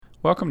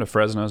Welcome to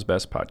Fresno's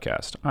Best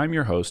Podcast. I'm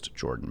your host,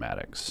 Jordan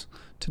Maddox.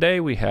 Today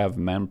we have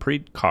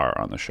Manpreet Kaur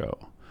on the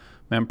show.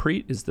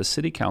 Manpreet is the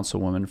City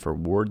Councilwoman for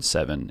Ward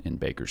 7 in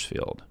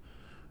Bakersfield.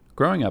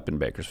 Growing up in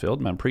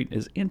Bakersfield, Manpreet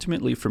is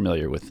intimately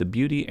familiar with the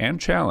beauty and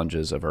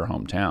challenges of her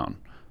hometown.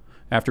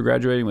 After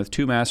graduating with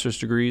 2 master's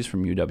degrees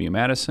from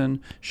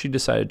UW-Madison, she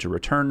decided to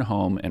return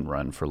home and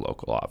run for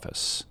local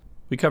office.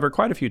 We cover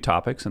quite a few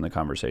topics in the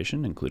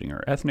conversation, including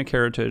her ethnic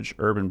heritage,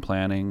 urban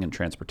planning and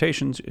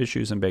transportation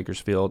issues in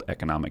Bakersfield,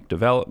 economic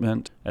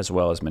development, as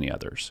well as many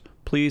others.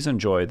 Please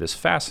enjoy this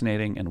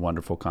fascinating and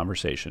wonderful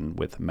conversation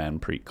with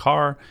Manpreet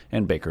Kaur,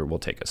 and Baker will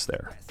take us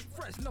there.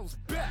 Fresno's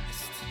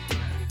best.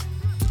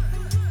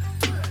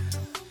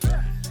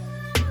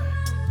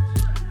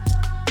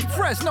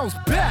 Fresno's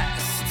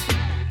best.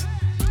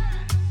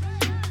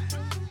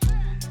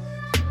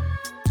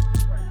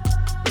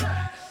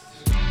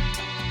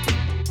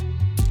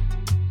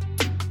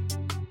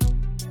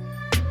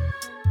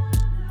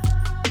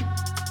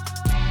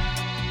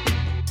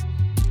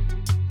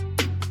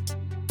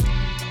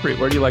 Great.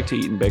 Where do you like to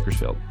eat in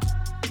Bakersfield?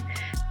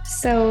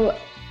 So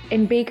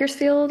in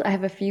Bakersfield, I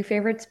have a few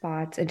favorite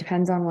spots. It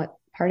depends on what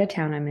part of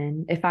town I'm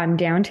in. If I'm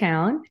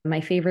downtown,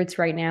 my favorites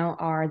right now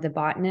are The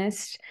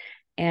Botanist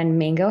and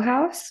Mango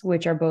House,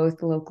 which are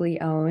both locally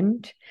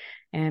owned.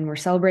 And we're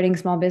celebrating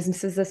small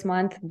businesses this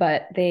month,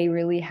 but they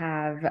really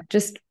have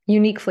just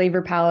unique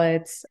flavor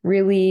palettes,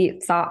 really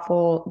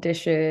thoughtful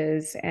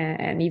dishes,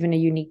 and even a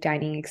unique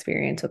dining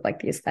experience with like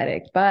the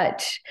aesthetic.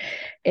 But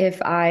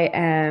if I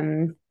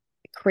am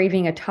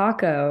craving a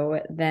taco,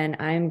 then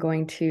I'm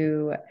going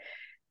to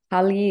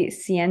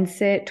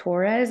Jalisciense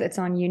Torres. It's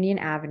on Union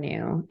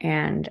Avenue.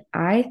 And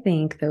I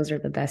think those are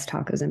the best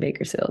tacos in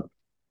Bakersfield.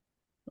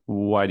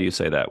 Why do you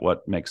say that?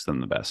 What makes them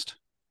the best?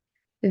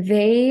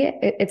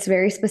 It's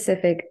very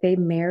specific. They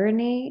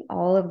marinate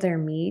all of their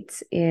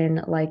meats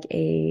in like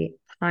a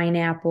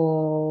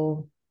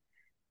pineapple,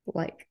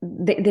 like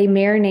they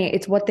marinate,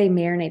 it's what they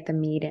marinate the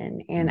meat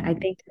in. And I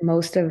think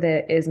most of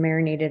it is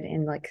marinated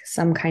in like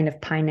some kind of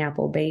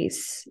pineapple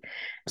base.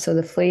 So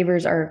the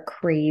flavors are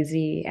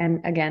crazy.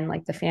 And again,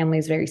 like the family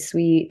is very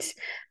sweet.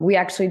 We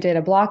actually did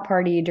a block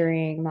party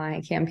during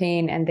my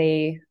campaign and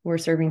they were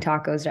serving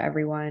tacos to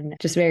everyone.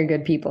 Just very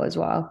good people as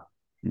well.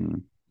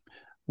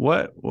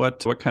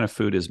 What kind of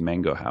food is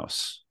Mango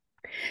House?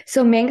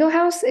 So Mango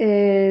House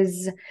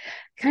is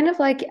kind of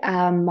like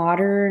a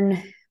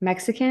modern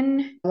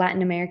Mexican,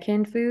 Latin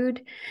American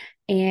food.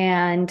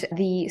 And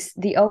the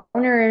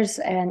owners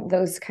and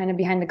those kind of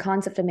behind the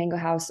concept of Mango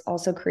House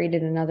also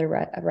created another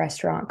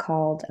restaurant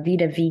called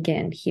Vida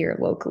Vegan here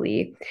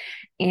locally.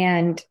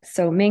 And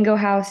so Mango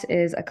House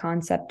is a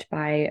concept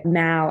by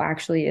Mao,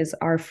 actually is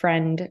our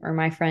friend or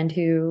my friend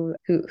who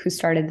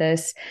started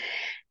this.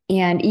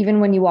 And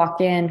even when you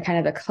walk in, kind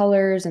of the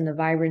colors and the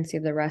vibrancy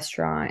of the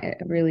restaurant, it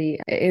really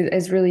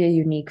is really a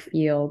unique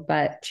feel.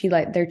 But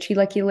their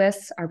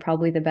chilaquiles are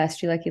probably the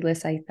best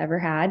chilaquiles I've ever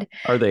had.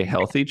 Are they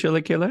healthy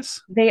chilaquiles?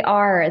 They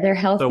are. They're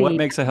healthy. So what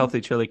makes a healthy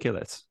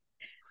chilaquiles?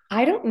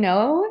 I don't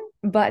know,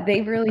 but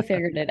they've really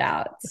figured it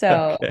out.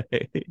 So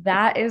Okay.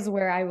 That is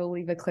where I will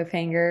leave a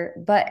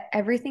cliffhanger. But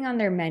everything on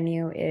their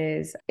menu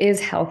is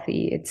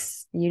healthy.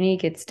 It's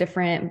unique. It's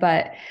different.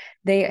 But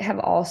they have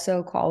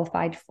also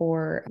qualified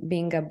for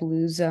being a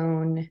Blue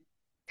Zone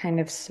kind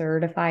of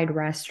certified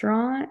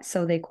restaurant.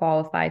 So they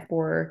qualify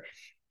for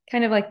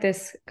kind of like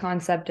this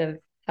concept of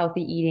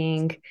healthy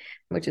eating,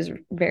 which is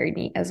very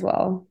neat as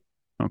well.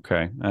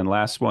 Okay. And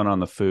last one on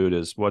the food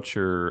is, what's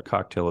your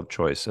cocktail of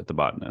choice at The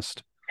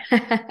Botanist?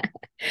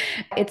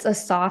 It's a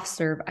soft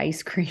serve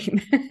ice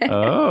cream.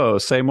 Oh,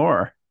 say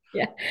more.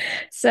 Yeah.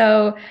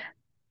 So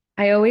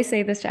I always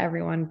say this to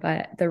everyone,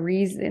 but the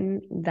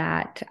reason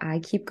that I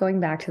keep going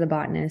back to The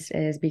Botanist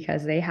is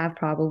because they have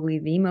probably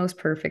the most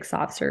perfect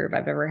soft serve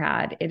I've ever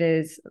had. It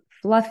is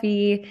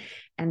fluffy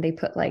and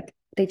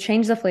they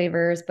change the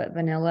flavors, but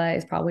vanilla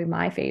is probably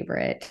my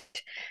favorite.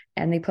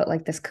 And they put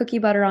like this cookie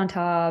butter on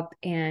top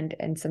and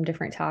some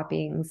different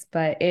toppings,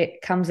 but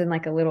it comes in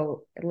like a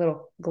little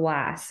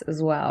glass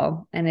as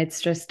well. And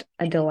it's just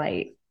a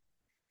delight.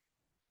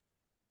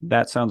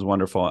 That sounds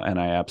wonderful. And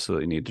I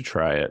absolutely need to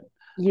try it.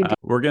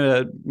 We're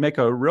going to make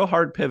a real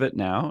hard pivot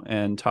now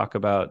and talk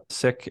about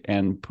Sikh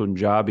and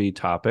Punjabi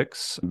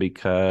topics,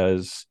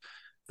 because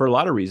for a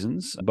lot of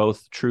reasons,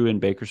 both true in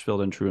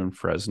Bakersfield and true in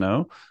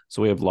Fresno.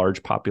 So we have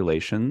large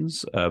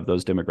populations of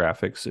those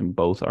demographics in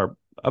both our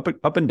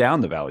up and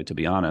down the valley, to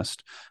be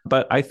honest.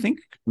 But I think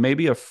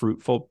maybe a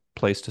fruitful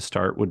place to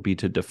start would be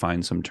to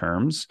define some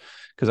terms,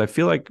 because I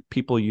feel like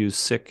people use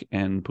Sikh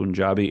and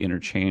Punjabi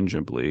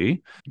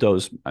interchangeably,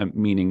 those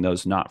meaning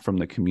those not from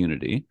the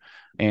community.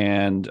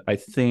 And I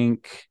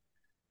think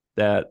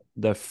that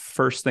the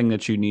first thing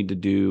that you need to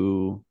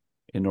do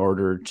in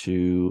order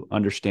to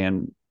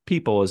understand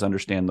people is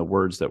understand the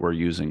words that we're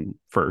using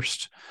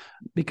first,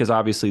 because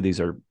obviously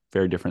these are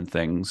very different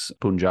things.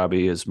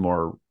 Punjabi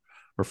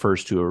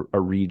refers to a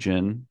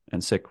region,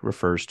 and Sikh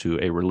refers to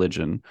a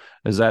religion.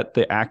 Is that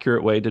the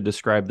accurate way to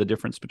describe the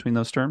difference between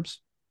those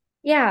terms?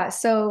 Yeah,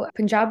 so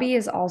Punjabi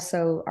is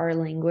also our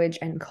language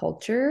and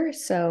culture.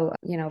 So,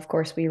 of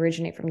course, we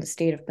originate from the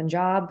state of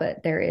Punjab,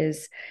 but there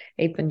is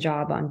a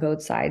Punjab on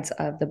both sides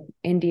of the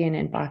Indian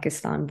and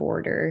Pakistan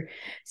border.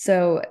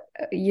 So,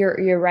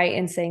 you're right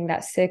in saying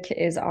that Sikh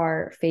is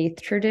our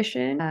faith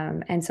tradition.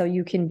 And so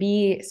you can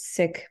be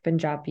Sikh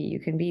Punjabi,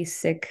 you can be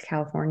Sikh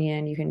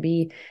Californian, you can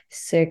be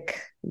Sikh,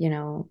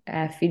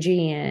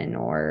 Fijian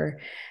or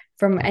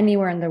from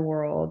anywhere in the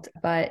world.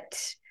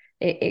 But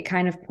it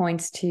kind of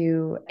points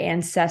to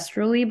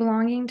ancestrally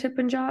belonging to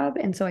Punjab.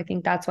 And so I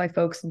think that's why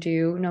folks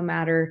do, no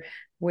matter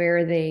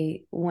where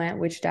they went,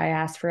 which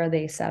diaspora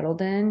they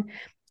settled in,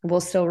 will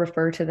still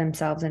refer to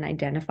themselves and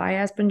identify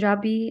as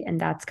Punjabi. And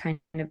that's kind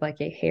of like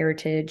a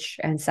heritage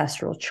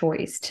ancestral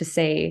choice to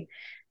say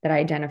that I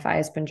identify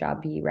as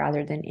Punjabi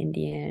rather than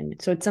Indian.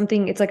 So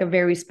it's like a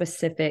very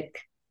specific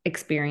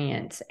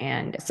experience.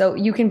 And so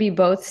you can be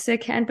both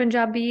Sikh and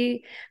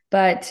Punjabi,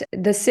 but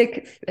the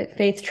Sikh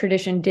faith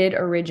tradition did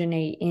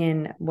originate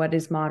in what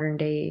is modern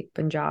day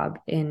Punjab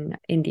in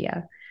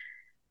India.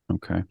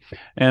 Okay.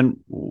 And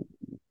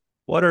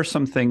what are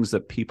some things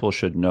that people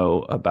should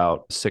know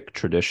about Sikh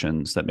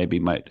traditions that maybe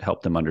might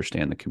help them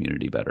understand the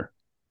community better?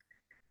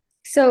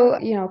 So,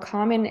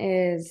 common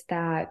is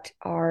that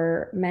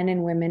our men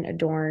and women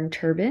adorn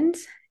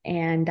turbans,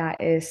 and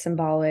that is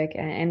symbolic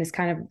and is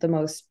kind of the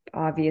most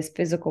obvious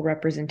physical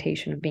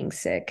representation of being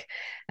Sikh.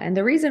 And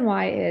the reason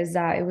why is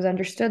that it was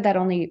understood that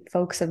only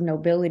folks of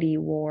nobility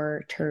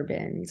wore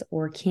turbans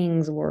or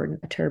kings wore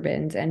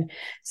turbans. And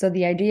so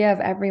the idea of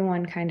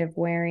everyone kind of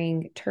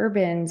wearing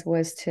turbans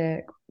was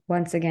to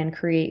once again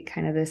create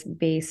kind of this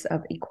base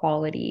of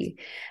equality,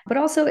 but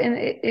also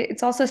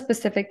it's also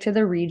specific to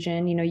the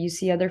region. You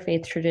see other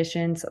faith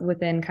traditions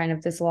within kind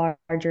of this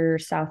larger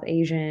South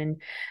Asian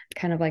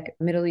kind of like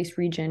Middle East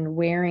region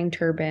wearing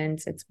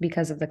turbans. It's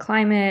because of the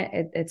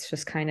climate. It's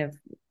just kind of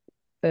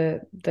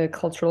the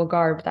cultural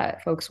garb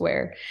that folks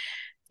wear.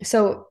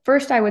 So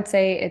first, I would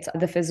say it's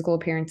the physical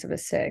appearance of a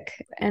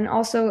Sikh, and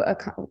also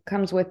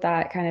comes with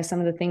that kind of some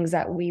of the things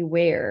that we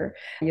wear.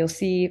 You'll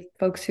see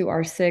folks who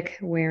are Sikh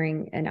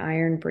wearing an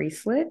iron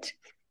bracelet,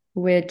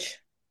 which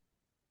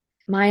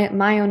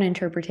my own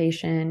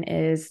interpretation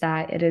is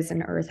that it is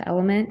an earth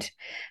element,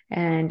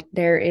 and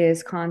there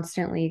is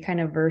constantly kind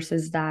of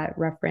verses that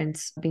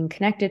reference being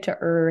connected to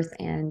earth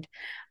and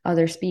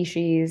other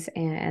species,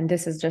 and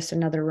this is just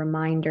another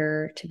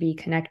reminder to be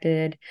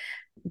connected.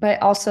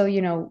 But also,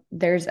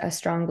 there's a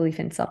strong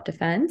belief in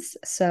self-defense.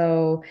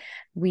 So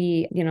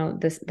we,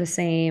 the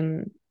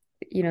same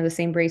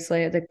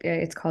bracelet,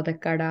 it's called a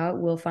kada,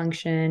 will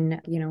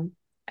function,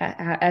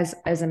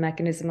 as a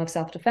mechanism of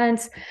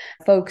self-defense.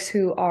 Folks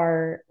who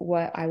are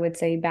what I would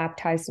say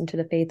baptized into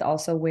the faith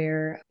also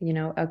wear,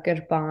 a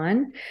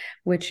kirpan,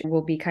 which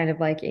will be kind of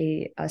like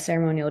a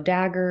ceremonial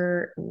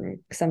dagger.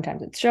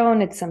 Sometimes it's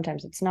shown,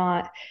 sometimes it's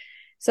not.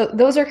 So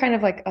those are kind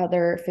of like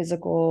other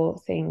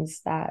physical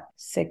things that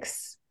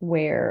Sikhs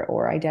wear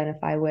or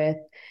identify with.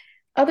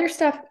 Other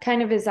stuff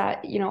kind of is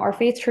that, our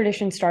faith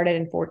tradition started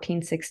in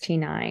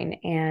 1469.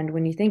 And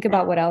when you think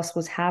about what else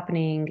was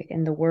happening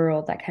in the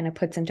world, that kind of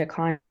puts into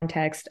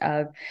context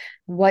of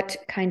what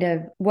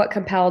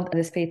compelled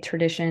this faith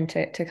tradition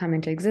to come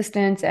into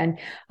existence. And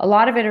a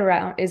lot of it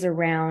is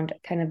around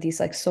kind of these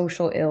like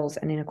social ills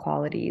and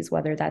inequalities,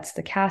 whether that's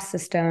the caste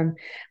system,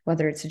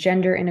 whether it's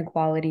gender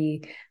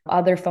inequality,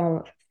 other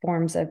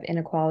forms of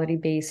inequality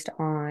based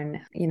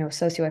on,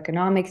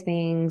 socioeconomic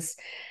things.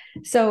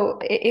 So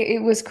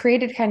it was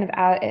created kind of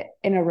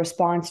in a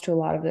response to a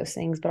lot of those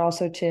things, but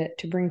also to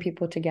bring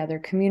people together.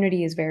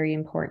 Community is very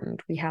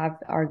important. We have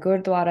our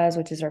gurdwaras,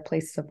 which is our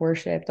places of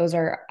worship. Those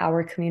are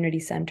our community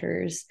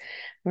centers.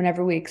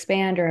 Whenever we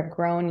expand or have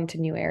grown into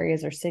new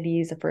areas or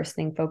cities, the first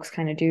thing folks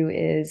kind of do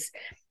is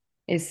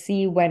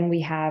see when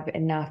we have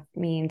enough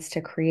means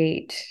to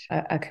create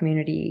a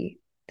community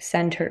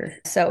center.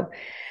 So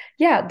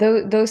yeah,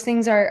 those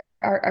things are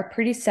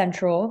pretty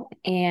central.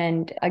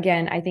 And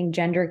again, I think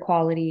gender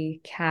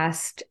equality,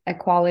 caste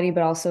equality,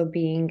 but also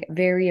being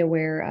very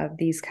aware of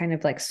these kind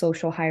of like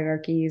social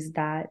hierarchies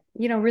that,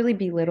 really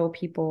belittle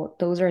people.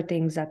 Those are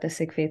things that the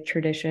Sikh faith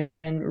tradition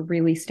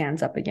really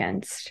stands up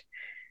against.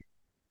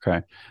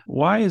 Okay.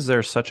 Why is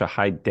there such a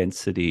high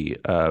density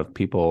of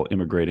people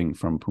immigrating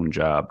from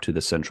Punjab to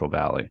the Central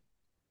Valley?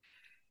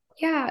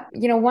 Yeah,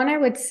 one I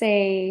would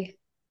say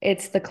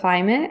it's the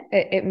climate.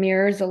 It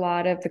mirrors a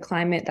lot of the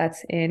climate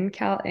that's in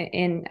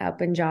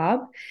Punjab.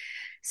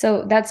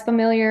 So that's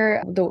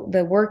familiar.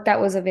 The work that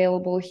was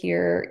available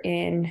here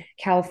in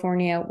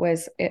California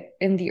was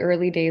in the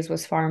early days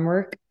was farm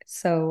work.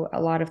 So a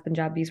lot of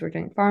Punjabis were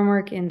doing farm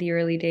work in the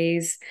early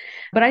days.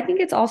 But I think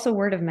it's also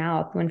word of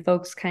mouth when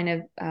folks kind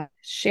of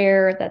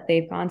share that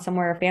they've gone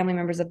somewhere, family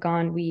members have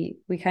gone. We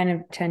kind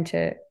of tend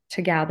to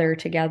gather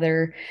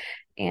together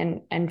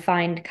and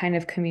find kind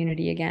of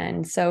community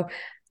again. So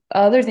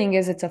other thing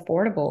is it's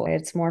affordable.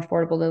 It's more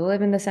affordable to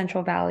live in the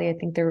Central Valley. I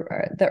think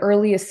the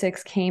earliest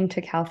Sikhs came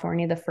to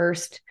California. The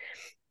first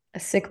a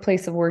Sikh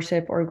place of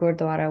worship or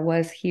Gurdwara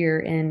was here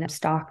in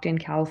Stockton,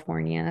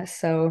 California.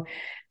 So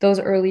those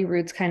early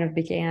roots kind of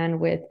began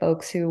with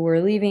folks who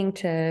were leaving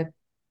to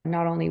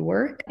not only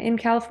work in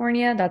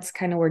California, that's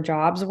kind of where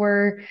jobs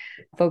were.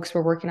 Folks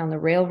were working on the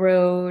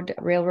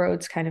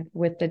railroads kind of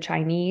with the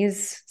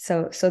Chinese.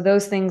 So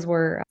those things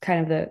were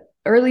kind of the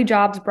early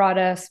jobs brought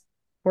us.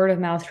 Word of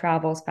mouth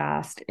travels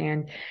fast.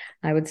 And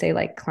I would say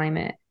like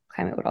climate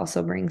would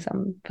also bring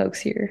some folks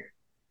here.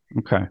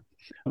 Okay.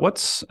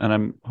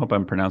 And hope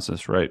I'm pronouncing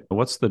this right.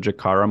 What's the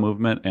Jakara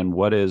movement and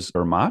what is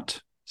Urmat?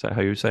 Is that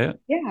how you say it?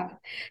 Yeah.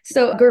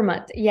 So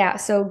Gurmat. Yeah.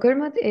 So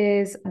Gurmat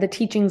is the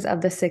teachings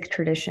of the Sikh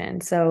tradition.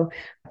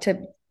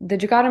 The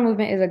Jagata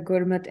movement is a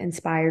Gurmat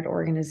inspired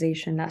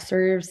organization that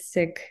serves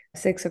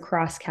Sikhs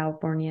across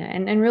California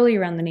and really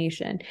around the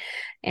nation.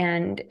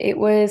 And it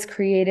was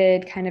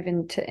created kind of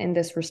in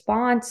this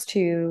response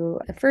to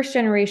the first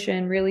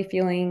generation really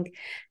feeling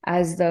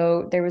as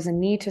though there was a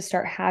need to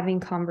start having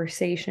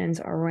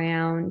conversations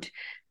around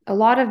a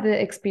lot of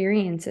the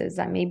experiences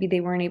that maybe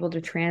they weren't able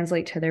to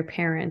translate to their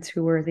parents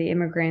who were the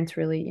immigrants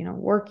really,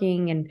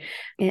 working.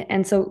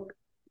 And so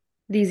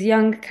these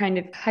young kind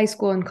of high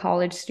school and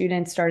college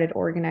students started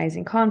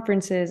organizing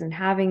conferences and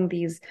having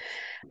these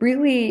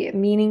really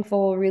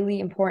meaningful, really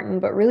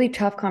important, but really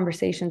tough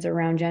conversations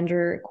around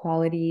gender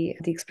equality,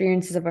 the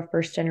experiences of a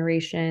first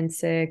generation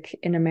Sikh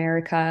in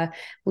America,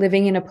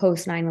 living in a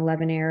post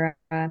 9/11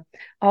 era.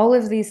 All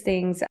of these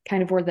things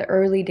kind of were the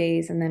early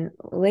days. And then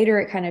later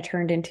it kind of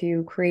turned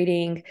into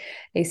creating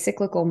a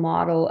cyclical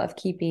model of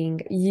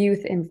keeping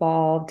youth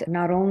involved,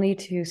 not only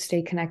to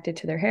stay connected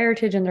to their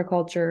heritage and their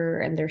culture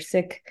and their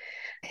Sikh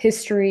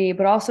history,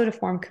 but also to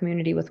form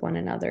community with one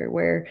another,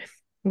 where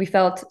we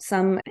felt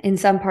in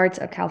some parts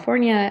of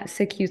California,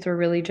 Sikh youth were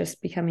really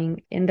just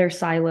becoming in their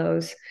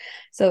silos.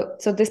 So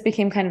this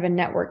became kind of a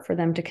network for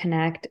them to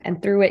connect.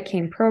 And through it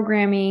came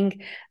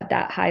programming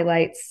that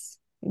highlights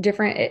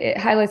different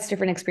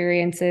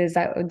experiences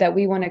that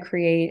we want to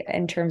create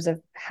in terms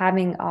of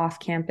having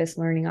off-campus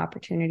learning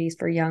opportunities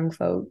for young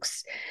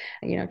folks,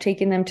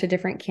 taking them to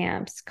different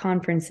camps,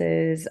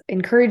 conferences,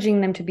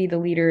 encouraging them to be the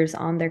leaders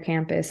on their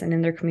campus and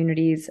in their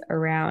communities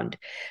around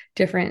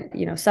different,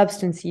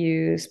 substance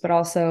use, but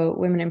also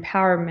women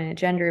empowerment,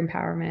 gender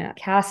empowerment,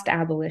 caste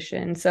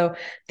abolition. So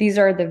these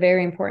are the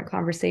very important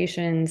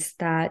conversations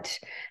that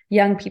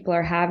young people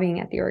are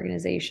having at the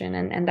organization.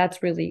 And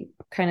that's really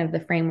kind of the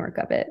framework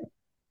of it.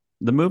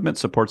 The movement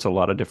supports a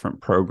lot of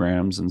different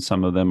programs, and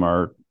some of them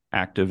are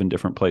active in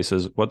different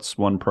places. What's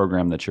one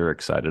program that you're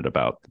excited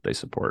about that they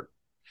support?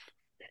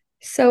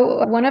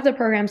 So one of the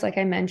programs, like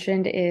I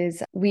mentioned,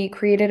 is we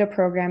created a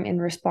program in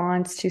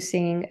response to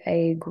seeing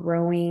a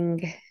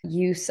growing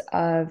use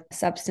of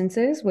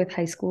substances with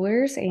high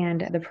schoolers.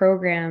 And the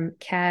program,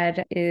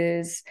 CAD,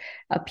 is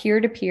a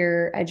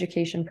peer-to-peer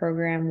education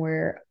program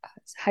where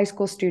high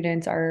school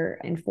students are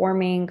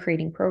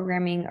creating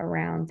programming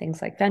around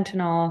things like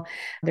fentanyl.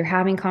 They're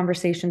having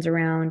conversations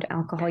around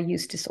alcohol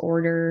use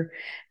disorder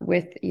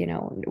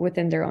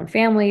within their own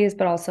families,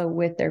 but also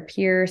with their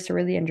peers to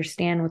really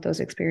understand what those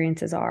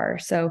experiences are.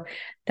 So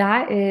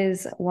that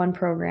is one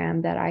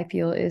program that I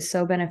feel is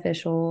so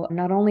beneficial,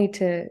 not only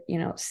to,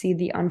 see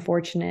the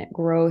unfortunate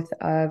growth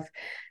of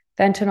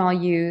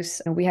fentanyl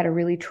use. We had a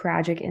really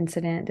tragic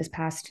incident this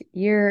past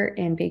year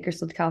in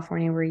Bakersfield,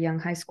 California, where a young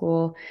high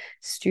school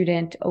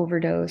student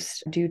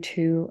overdosed due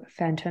to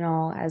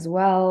fentanyl as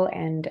well.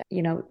 And,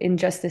 in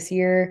just this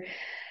year,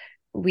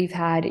 we've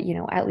had,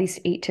 at least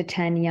 8 to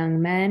 10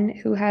 young men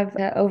who have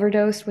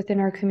overdosed within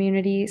our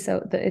community.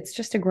 So it's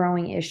just a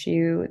growing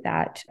issue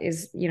that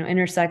is,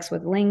 intersects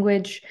with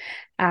language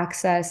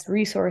access,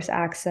 resource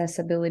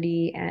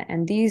accessibility,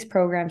 and these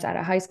programs at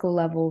a high school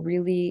level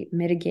really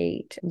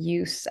mitigate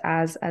use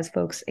as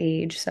folks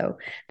age. So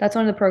that's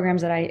one of the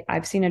programs that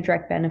I've seen a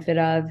direct benefit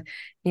of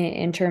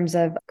in terms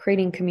of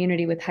creating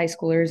community with high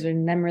schoolers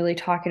and them really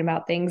talking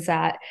about things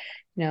that,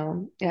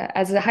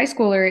 as a high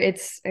schooler,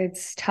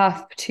 it's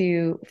tough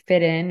to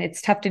fit in.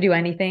 It's tough to do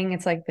anything.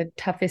 It's like the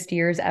toughest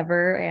years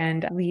ever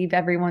and leave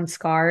everyone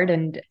scarred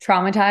and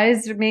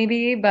traumatized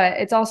maybe, but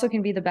it's also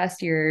can be the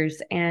best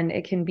years. And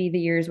it can be the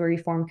years where you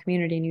form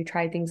community and you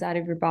try things out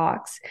of your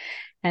box.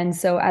 And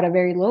so at a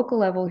very local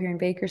level here in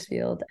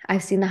Bakersfield,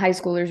 I've seen the high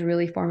schoolers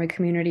really form a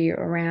community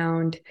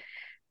around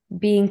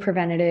being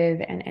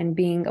preventative and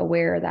being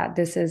aware that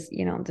this is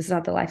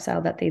not the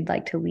lifestyle that they'd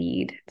like to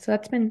lead. So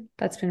that's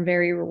been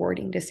very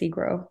rewarding to see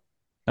grow.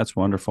 That's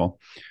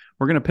wonderful.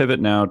 We're going to pivot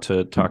now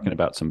to talking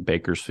about some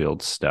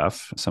Bakersfield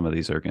stuff. Some of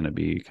these are going to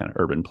be kind of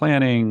urban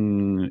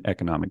planning,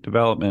 economic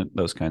development,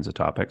 those kinds of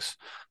topics.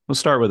 We'll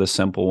start with a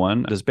simple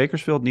one. Does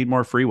Bakersfield need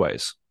more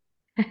freeways?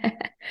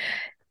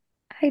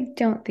 I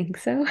don't think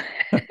so.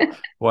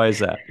 Why is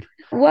that?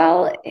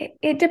 Well,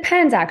 it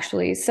depends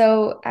actually.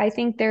 So I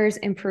think there's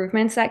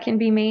improvements that can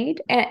be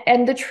made.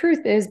 And the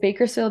truth is,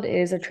 Bakersfield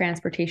is a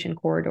transportation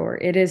corridor.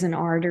 It is an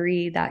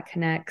artery that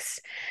connects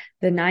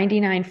the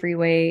 99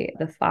 freeway,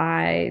 the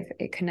 5,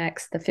 it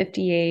connects the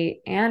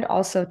 58, and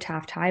also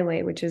Taft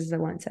Highway, which is the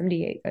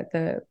 178,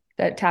 the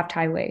the Taft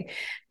Highway,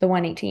 the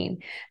 118.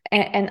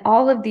 And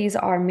all of these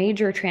are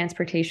major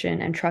transportation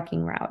and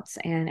trucking routes.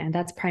 And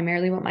that's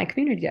primarily what my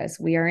community does.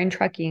 We are in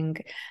trucking.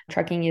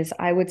 Trucking is,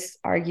 I would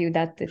argue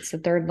that it's the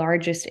third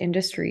largest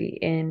industry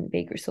in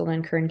Bakersfield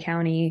and Kern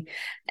County.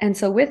 And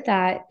so with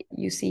that,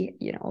 you see,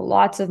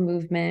 lots of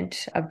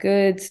movement of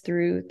goods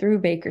through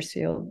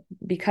Bakersfield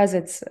because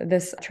it's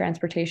this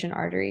transportation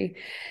artery.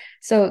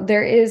 So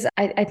there is,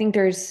 I think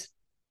there's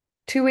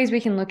two ways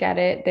we can look at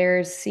it.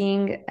 There's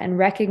seeing and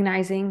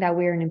recognizing that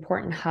we're an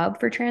important hub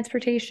for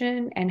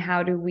transportation, and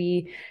how do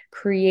we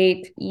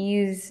create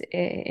ease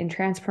in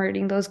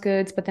transporting those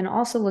goods, but then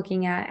also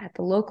looking at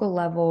the local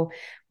level,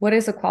 what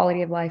is the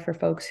quality of life for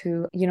folks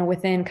who,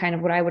 within kind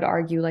of what I would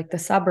argue like the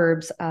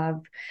suburbs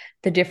of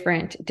the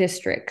different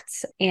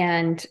districts.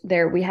 And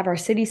there we have our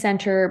city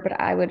center, but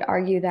I would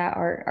argue that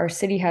our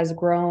city has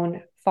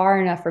grown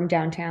far enough from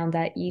downtown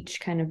that each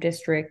kind of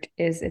district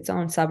is its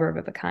own suburb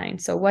of a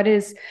kind. So what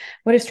does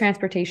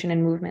transportation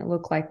and movement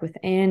look like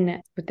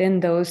within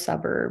those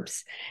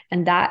suburbs?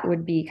 And that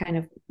would be kind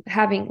of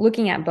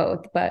looking at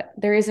both, but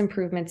there is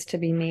improvements to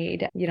be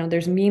made.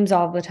 There's memes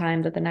all the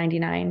time that the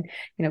 99,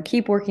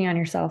 keep working on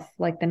yourself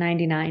like the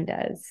 99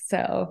 does.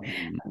 So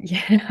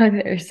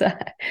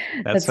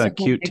that's a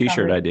cute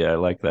t-shirt idea. I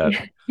like that.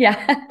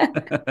 Yeah.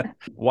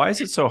 Why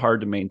is it so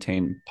hard to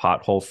maintain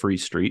pothole-free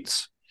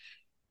streets?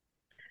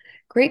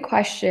 Great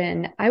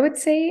question. I would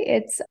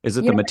say is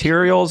it the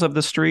materials of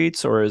the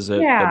streets, or is it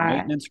the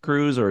maintenance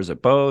crews, or is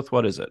it both?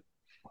 What is it?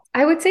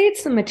 I would say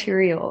it's the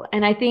material.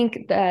 And I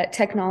think that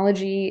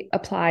technology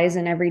applies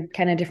in every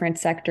kind of different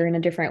sector in a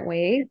different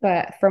way.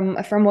 But from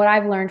what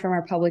I've learned from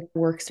our public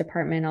works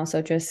department,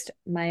 also just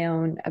my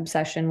own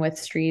obsession with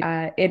street,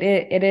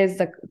 it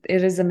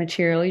is the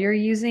material you're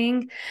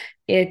using.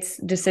 It's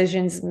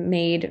decisions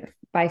made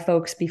by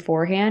folks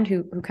beforehand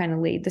who kind of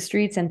laid the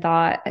streets and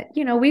thought,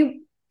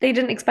 they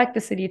didn't expect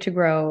the city to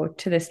grow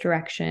to this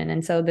direction.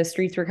 And so the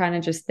streets were kind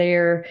of just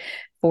there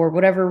for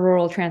whatever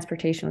rural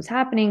transportation was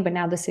happening. But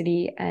now the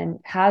city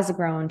has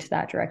grown to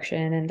that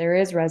direction, and there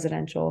is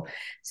residential.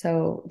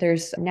 So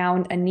there's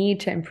now a need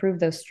to improve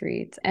those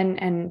streets.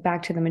 And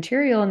back to the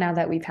material, now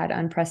that we've had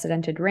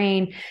unprecedented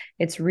rain,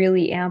 it's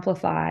really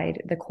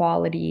amplified the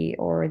quality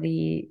or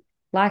the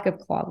lack of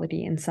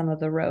quality in some of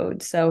the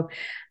roads. So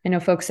I know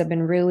folks have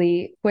been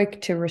really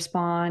quick to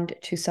respond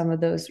to some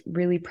of those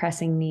really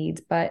pressing needs,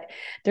 but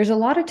there's a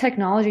lot of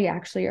technology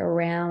actually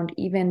around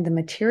even the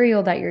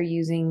material that you're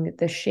using,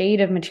 the shade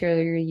of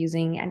material you're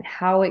using, and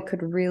how it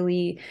could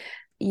really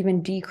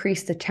even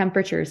decrease the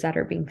temperatures that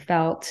are being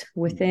felt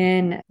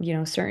within,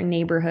 certain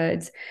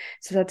neighborhoods.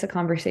 So that's a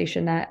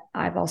conversation that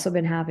I've also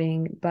been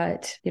having,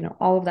 but,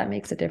 all of that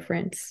makes a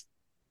difference.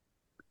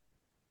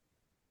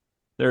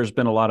 There's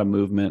been a lot of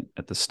movement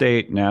at the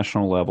state,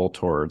 national level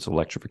towards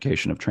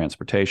electrification of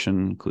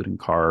transportation, including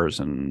cars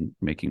and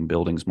making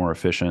buildings more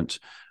efficient.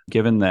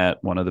 Given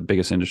that one of the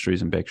biggest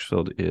industries in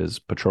Bakersfield is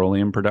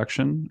petroleum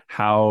production,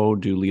 how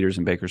do leaders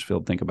in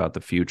Bakersfield think about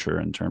the future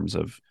in terms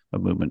of a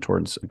movement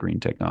towards green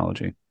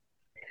technology?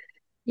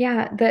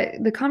 Yeah,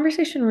 the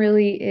conversation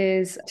really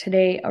is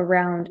today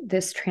around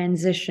this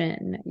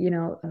transition.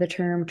 The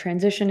term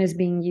transition is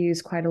being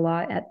used quite a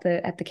lot at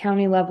the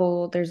county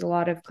level. There's a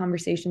lot of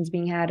conversations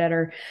being had at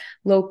our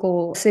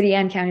local city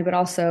and county, but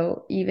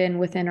also even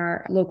within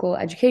our local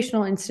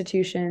educational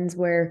institutions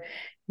where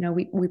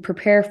we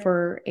prepare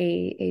for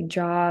a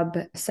job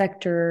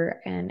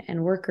sector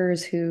and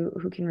workers who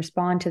can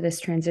respond to this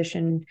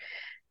transition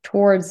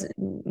towards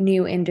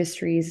new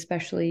industries,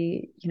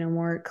 especially,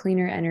 more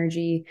cleaner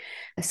energy.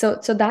 So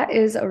that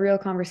is a real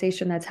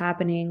conversation that's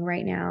happening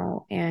right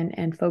now.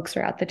 And folks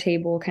are at the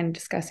table kind of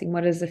discussing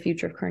what does the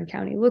future of Kern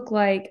County look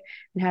like,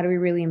 and how do we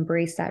really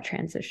embrace that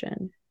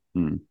transition?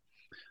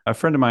 A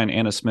friend of mine,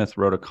 Anna Smith,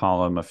 wrote a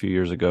column a few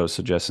years ago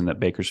suggesting that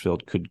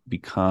Bakersfield could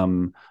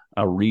become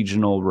a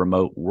regional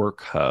remote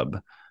work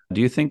hub. Do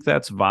you think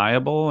that's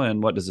viable?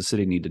 And what does the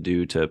city need to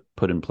do to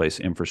put in place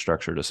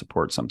infrastructure to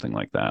support something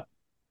like that?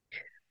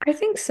 I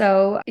think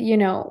so.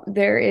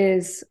 There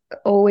is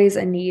always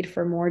a need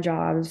for more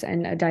jobs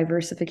and a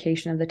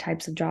diversification of the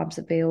types of jobs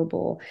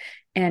available.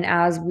 And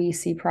as we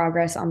see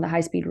progress on the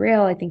high-speed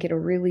rail, I think it'll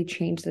really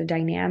change the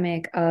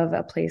dynamic of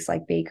a place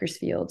like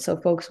Bakersfield. So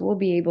folks will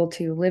be able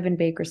to live in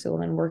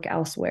Bakersfield and work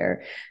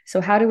elsewhere. So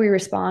how do we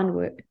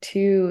respond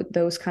to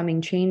those coming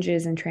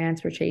changes in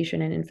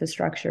transportation and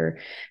infrastructure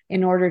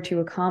in order to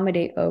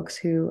accommodate folks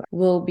who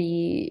will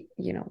be,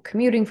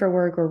 commuting for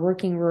work or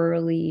working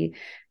rurally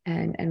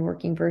and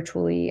working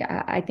virtually?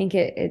 I think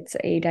it's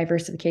a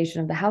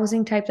diversification of the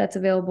housing type that's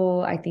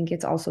available. I think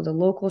it's also the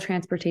local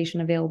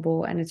transportation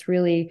available, and it's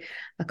really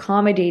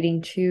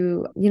accommodating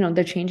to,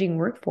 the changing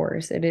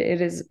workforce. It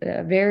is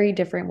a very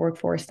different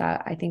workforce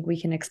that I think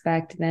we can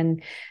expect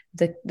than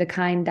the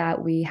kind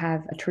that we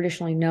have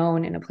traditionally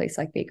known in a place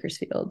like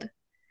Bakersfield.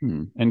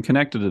 And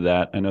connected to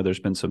that, I know there's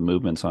been some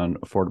movements on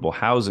affordable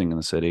housing in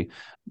the city.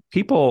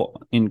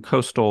 People in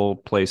coastal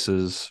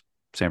places,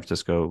 San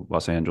Francisco,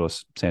 Los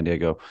Angeles, San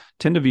Diego,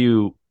 tend to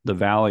view the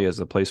valley as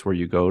a place where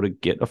you go to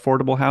get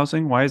affordable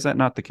housing. Why is that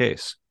not the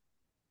case?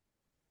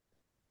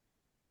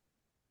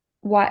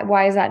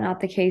 Why is that not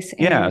the case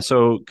Yeah, in?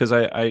 so because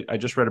I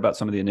just read about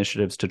some of the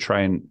initiatives to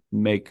try and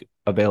make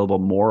available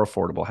more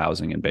affordable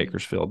housing in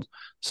Bakersfield.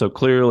 So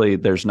clearly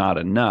there's not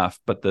enough,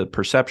 but the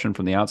perception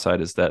from the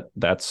outside is that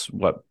that's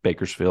what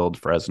Bakersfield,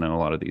 Fresno, a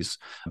lot of these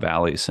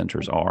valley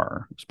centers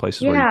are. It's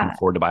places where you can Yeah,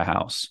 afford to buy a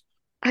house.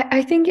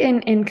 I think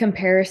in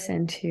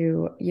comparison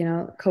to,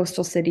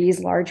 coastal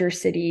cities, larger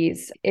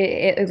cities,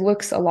 it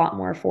looks a lot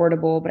more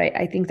affordable. But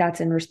I think that's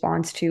in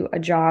response to a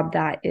job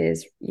that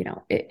is,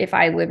 if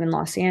I live in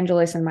Los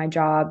Angeles and my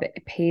job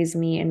pays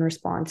me in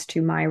response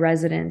to my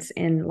residence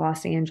in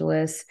Los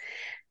Angeles,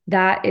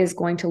 that is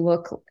going to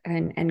look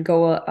and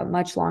go a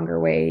much longer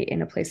way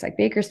in a place like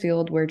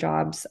Bakersfield, where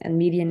jobs and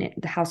median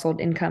the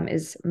household income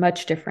is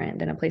much different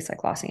than a place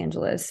like Los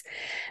Angeles.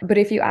 But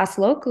if you ask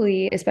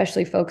locally,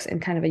 especially folks in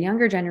kind of a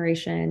younger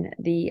generation,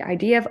 the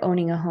idea of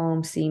owning a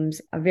home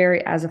seems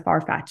as a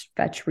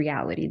far-fetched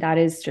reality. That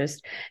is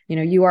just,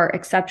 you are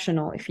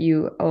exceptional if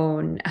you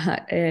own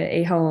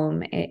a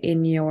home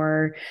in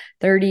your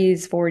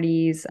 30s,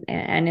 40s,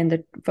 and in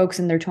the folks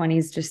in their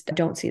 20s just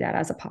don't see that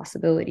as a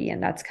possibility.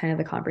 And that's kind of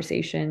the conversation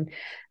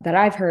that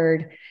I've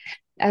heard,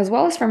 as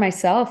well as for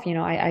myself.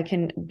 I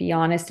can be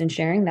honest in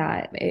sharing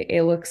that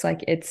it looks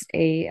like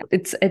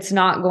it's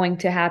not going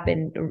to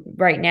happen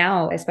right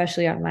now,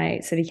 especially on my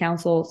city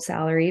council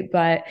salary.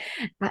 But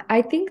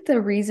I think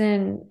the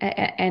reason,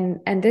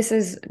 and this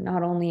is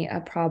not only a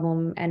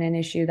problem and an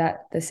issue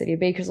that the city of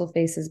Bakersfield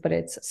faces, but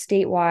it's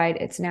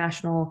statewide, it's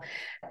national.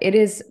 It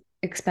is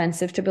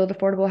expensive to build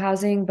affordable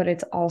housing, but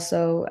it's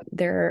also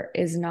there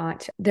is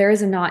not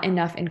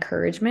enough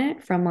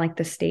encouragement from like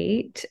the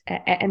state,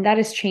 and that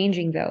is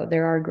changing. Though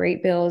there are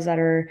great bills that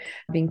are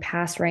being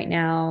passed right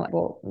now,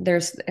 well,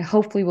 there's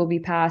hopefully will be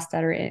passed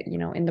that are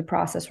in the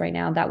process right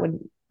now, that would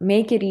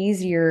make it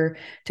easier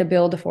to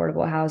build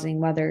affordable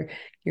housing, whether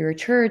you're a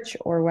church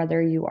or whether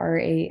you are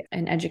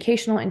an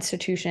educational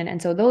institution.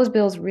 And so those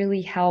bills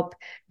really help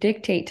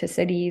dictate to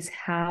cities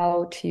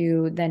how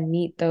to then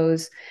meet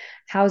those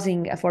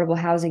affordable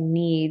housing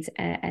needs,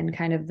 and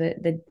kind of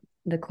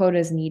the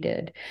quotas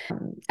needed.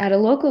 At a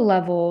local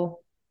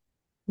level,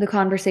 the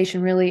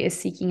conversation really is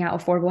seeking out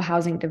affordable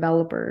housing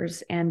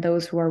developers and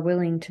those who are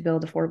willing to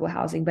build affordable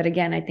housing. But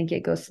again, I think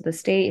it goes to the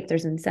state. If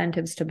there's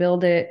incentives to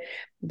build it,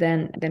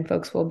 then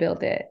folks will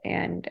build it.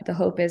 And the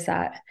hope is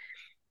that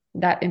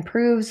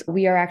improves.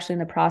 We are actually in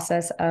the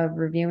process of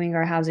reviewing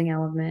our housing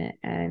element,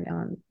 and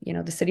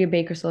the city of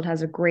Bakersfield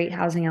has a great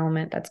housing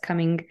element that's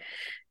coming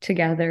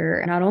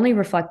together, not only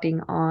reflecting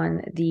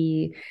on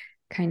the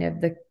kind of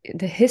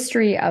the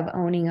history of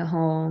owning a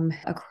home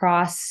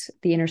across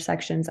the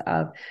intersections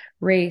of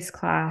race,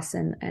 class,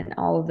 and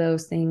all of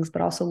those things,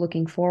 but also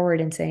looking forward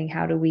and saying,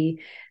 how do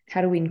we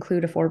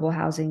include affordable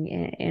housing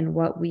in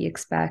what we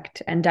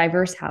expect, and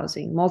diverse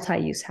housing,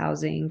 multi-use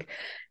housing,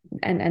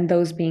 and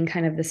those being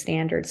kind of the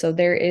standard. So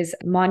there is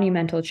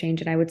monumental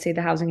change, and I would say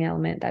the housing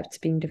element that's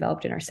being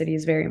developed in our city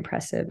is very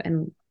impressive,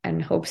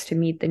 and hopes to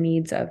meet the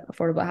needs of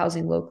affordable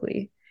housing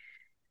locally.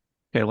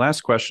 Okay,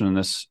 last question in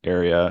this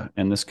area,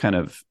 and this kind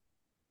of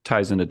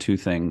ties into two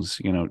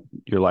things.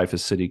 Your life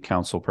as city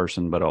council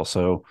person, but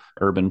also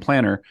urban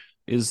planner.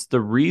 Is the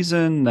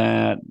reason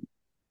that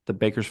the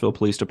Bakersfield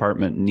Police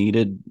Department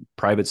needed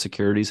private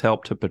security's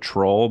help to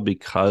patrol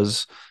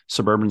because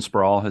suburban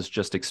sprawl has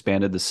just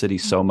expanded the city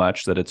so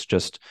much that it's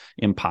just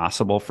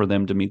impossible for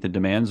them to meet the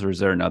demands, or is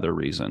there another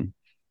reason?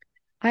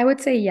 I would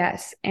say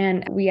yes.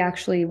 And we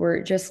actually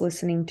were just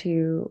listening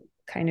to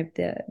kind of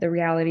the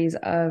realities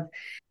of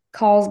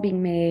calls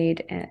being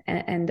made,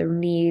 and the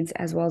needs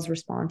as well as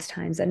response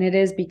times. And it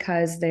is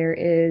because there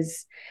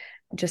is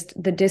just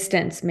the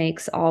distance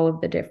makes all of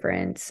the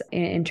difference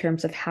in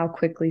terms of how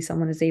quickly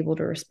someone is able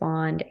to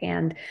respond.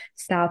 And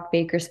South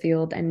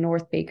Bakersfield and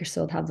North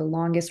Bakersfield have the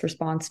longest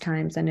response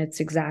times. And it's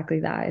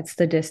exactly that. It's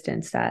the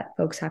distance that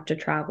folks have to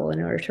travel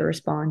in order to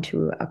respond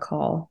to a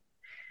call.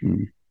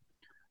 Hmm.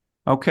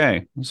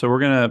 Okay, so we're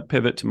going to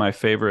pivot to my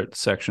favorite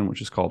section,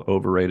 which is called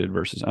overrated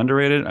versus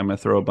underrated. I'm going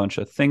to throw a bunch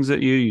of things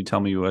at you. You tell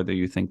me whether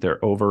you think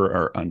they're over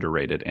or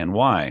underrated and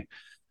why.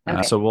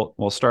 Okay. So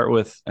we'll start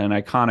with an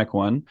iconic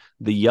one,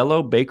 the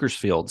yellow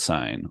Bakersfield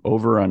sign,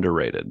 over or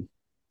underrated?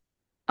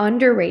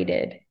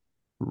 Underrated.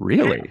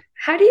 Really?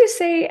 How do you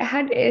say,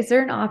 is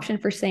there an option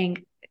for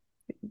saying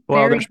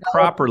Well, there's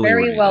properly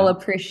very well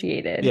rated.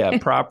 appreciated? Yeah,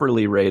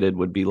 properly rated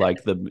would be like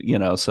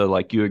so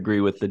like you agree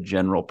with the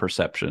general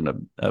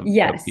perception of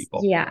Yes,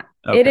 people. yeah.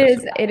 It Okay,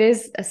 is so it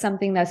is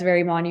something that's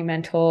very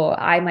monumental.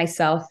 I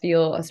myself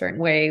feel a certain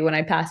way when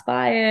I pass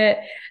by it.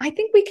 I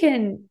think we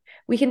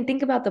can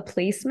think about the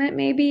placement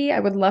maybe.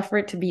 I would love for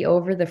it to be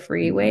over the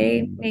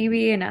freeway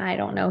maybe, and I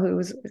don't know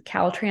who's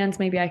Caltrans,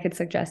 maybe I could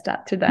suggest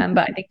that to them,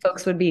 but I think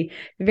folks would be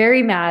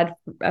very mad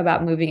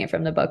about moving it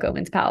from the Buck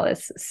Owens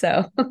Palace.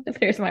 So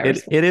there's my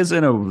response. it is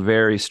in a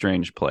very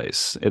strange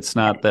place. It's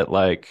not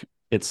like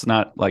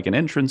an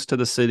entrance to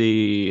the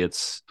city.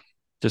 It's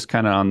just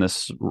kind of on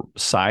this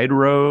side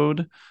road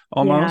Yeah.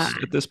 almost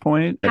at this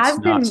point. It's Has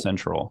not been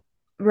central.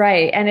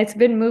 Right. And it's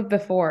been moved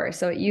before.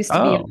 So it used to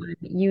be Oh. on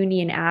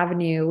Union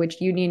Avenue,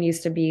 which Union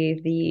used to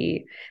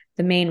be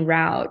the main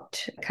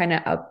route, kind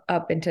of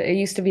up into it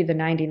used to be the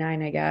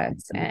 99, I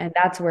guess. And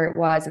that's where it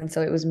was. And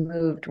so it was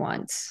moved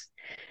once.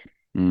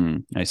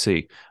 I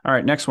see. All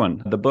right, next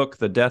one. The book,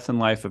 The Death and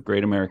Life of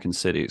Great American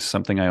Cities,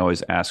 something I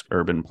always ask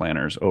urban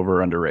planners, over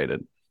or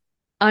underrated.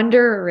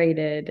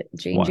 Underrated.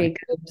 Jane Why?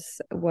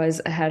 Jacobs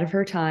was ahead of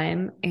her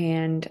time,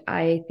 and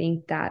I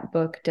think that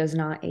book does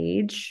not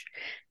age.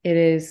 It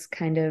is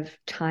kind of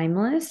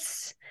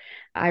timeless.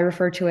 I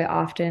refer to it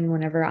often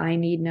whenever I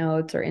need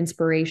notes or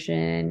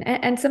inspiration.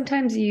 And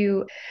sometimes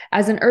you,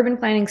 as an urban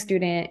planning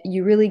student,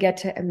 you really get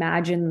to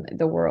imagine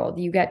the world.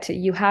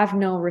 You have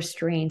no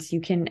restraints. You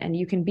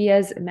can be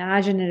as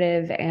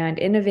imaginative and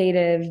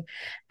innovative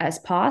as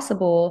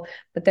possible.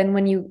 But then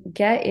when you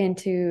get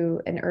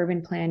into an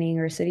urban planning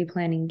or city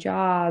planning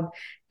job,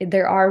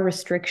 there are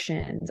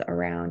restrictions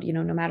around,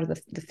 no matter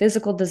the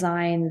physical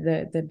design,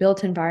 the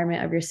built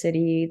environment of your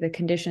city, the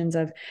conditions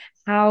of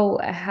how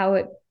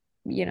it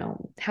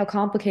how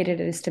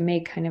complicated it is to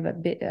make kind of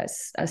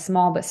a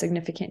small but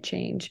significant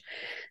change.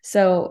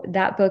 So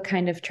that book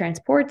kind of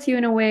transports you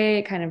in a way.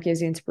 It kind of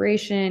gives you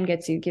inspiration,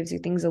 gives you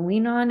things to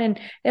lean on. And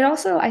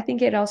I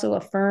think it also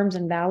affirms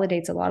and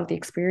validates a lot of the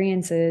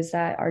experiences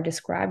that are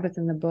described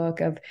within the book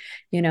of,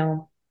 you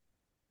know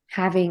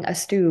having a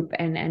stoop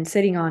and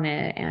sitting on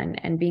it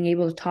and being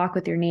able to talk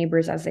with your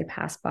neighbors as they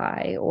pass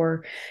by,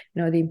 or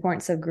the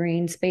importance of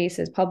green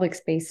spaces, public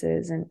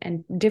spaces,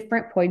 and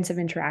different points of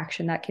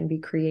interaction that can be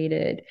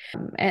created.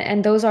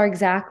 And those are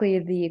exactly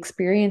the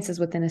experiences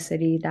within a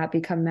city that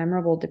become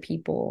memorable to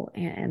people,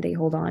 and they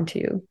hold on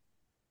to.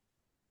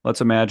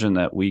 Let's imagine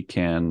that we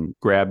can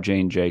grab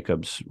Jane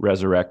Jacobs,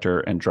 resurrect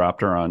her, and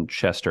drop her on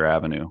Chester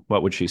Avenue.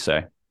 What would she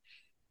say?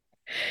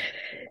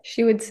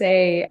 She would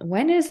say,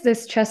 "When is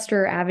this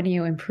Chester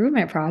Avenue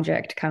improvement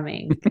project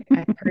coming?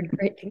 I've heard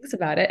great things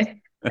about it."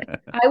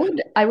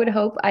 I would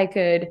hope I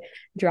could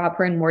drop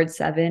her in Ward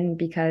 7,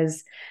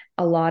 because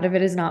a lot of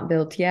it is not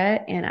built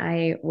yet, and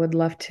I would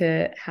love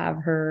to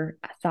have her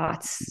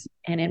thoughts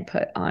and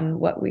input on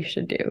what we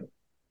should do.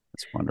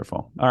 That's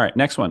wonderful. All right,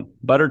 next one.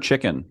 Butter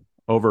chicken,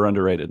 over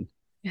underrated.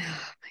 Oh my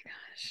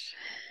gosh.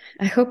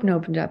 I hope no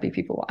Punjabi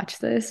people watch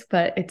this,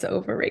 but it's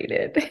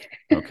overrated.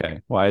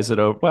 Okay. Why is it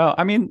over? Well,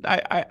 I mean,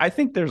 I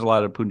think there's a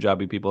lot of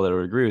Punjabi people that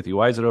would agree with you.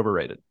 Why is it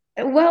overrated?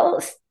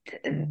 Well,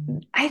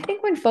 I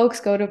think when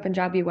folks go to a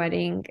Punjabi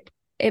wedding,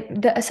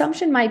 the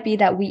assumption might be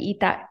that we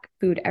eat that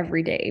food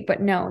every day, but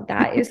no,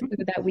 that is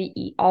food that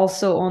we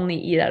only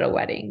eat at a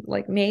wedding.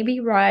 Like maybe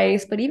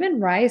rice, but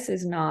even rice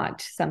is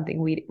not something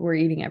we're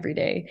eating every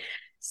day.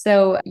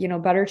 So,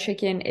 butter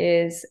chicken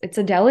it's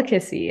a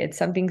delicacy. It's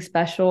something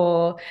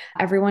special.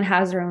 Everyone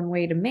has their own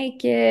way to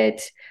make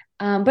it.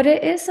 But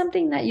it is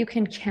something that you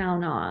can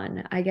count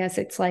on. I guess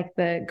it's like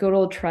the good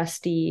old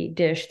trusty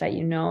dish that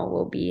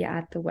will be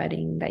at the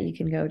wedding that you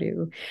can go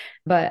to.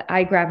 But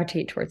I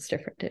gravitate towards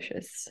different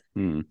dishes.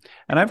 And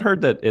I've heard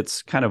that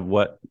it's kind of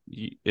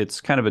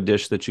a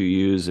dish that you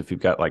use if you've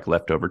got like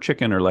leftover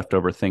chicken or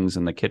leftover things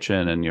in the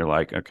kitchen and you're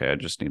like, okay, I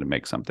just need to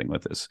make something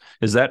with this.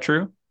 Is that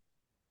true?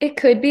 It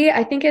could be.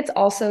 I think it's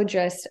also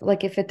just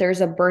like if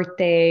there's a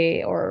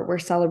birthday or we're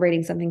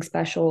celebrating something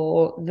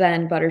special,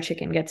 then butter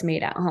chicken gets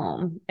made at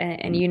home,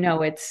 and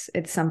it's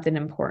something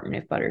important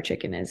if butter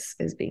chicken is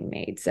being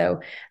made. So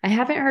I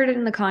haven't heard it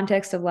in the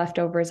context of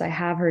leftovers. I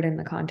have heard in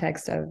the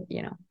context of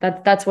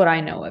that's what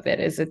I know of it,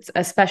 is it's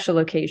a special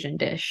occasion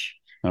dish.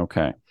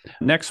 Okay.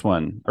 Next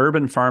one,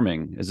 urban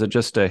farming. Is it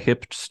just a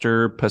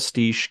hipster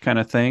pastiche kind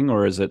of thing,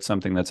 or is it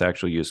something that's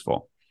actually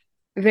useful?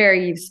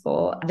 Very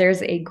useful.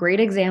 There's a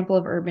great example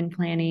of urban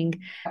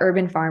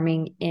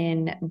farming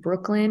in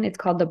Brooklyn. It's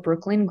called the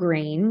Brooklyn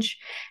Grange.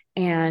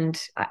 And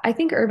I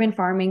think urban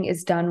farming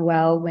is done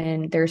well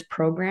when there's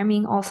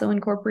programming also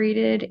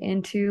incorporated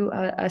into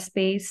a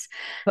space.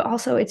 But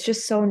also it's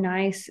just so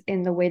nice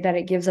in the way that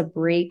it gives a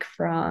break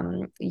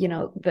from,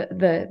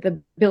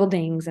 the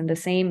buildings and the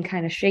same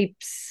kind of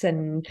shapes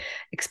and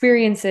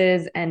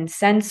experiences and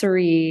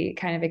sensory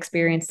kind of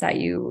experience that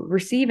you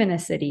receive in a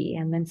city.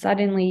 And then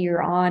suddenly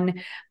you're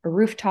on a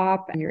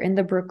rooftop and you're in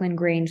the Brooklyn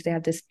Grange. They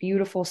have this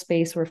beautiful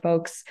space where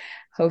folks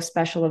host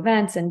special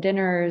events and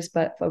dinners,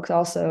 but folks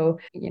also,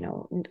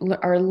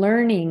 are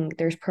learning.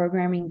 There's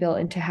programming built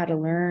into how to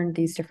learn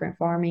these different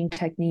farming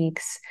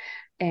techniques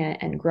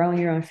and growing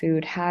your own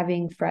food,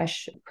 having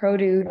fresh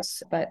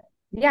produce. But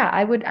yeah,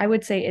 I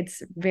would say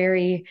it's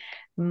very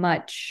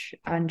much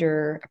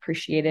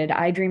underappreciated.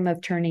 I dream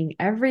of turning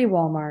every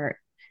Walmart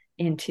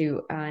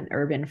into an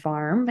urban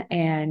farm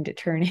and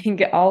turning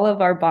all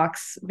of our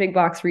big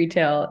box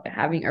retail,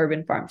 having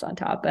urban farms on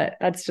top. But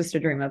that's just a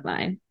dream of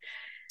mine.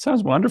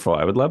 Sounds wonderful.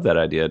 I would love that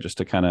idea, just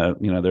to kind of,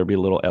 there'd be a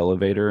little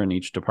elevator in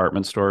each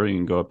department store. You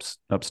can go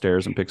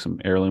upstairs and pick some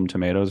heirloom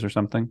tomatoes or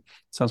something.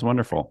 Sounds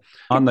wonderful.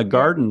 On the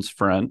gardens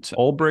front,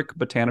 Olbrich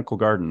Botanical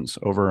Gardens,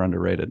 over or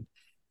underrated?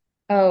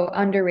 Oh,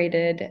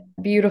 underrated.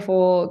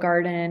 Beautiful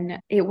garden.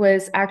 It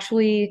was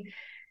actually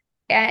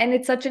And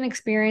it's such an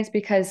experience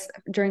because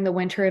during the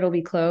winter it'll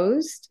be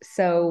closed.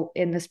 So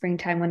in the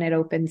springtime when it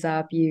opens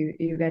up, you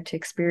get to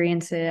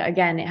experience it.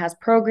 Again, it has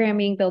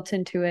programming built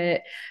into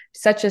it.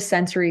 Such a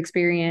sensory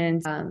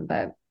experience,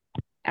 but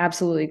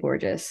absolutely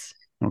gorgeous.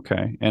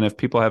 Okay. And if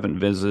people haven't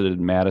visited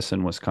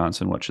Madison,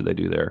 Wisconsin, what should they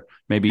do there?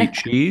 Maybe eat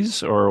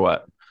cheese or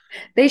what?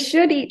 They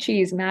should eat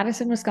cheese.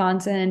 Madison,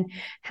 Wisconsin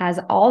has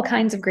all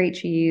kinds of great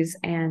cheese,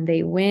 and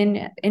they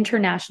win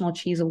international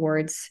cheese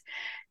awards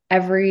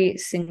every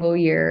single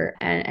year.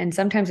 And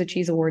sometimes the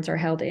cheese awards are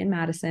held in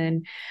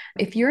Madison.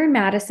 If you're in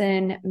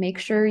Madison, make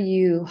sure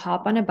you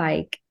hop on a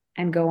bike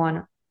and go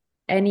on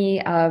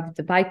any of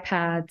the bike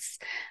paths.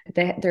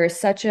 There is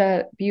such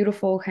a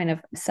beautiful kind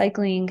of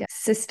bicycling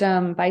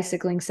system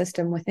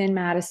within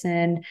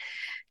Madison.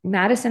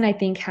 Madison, I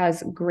think,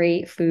 has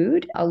great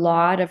food. A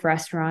lot of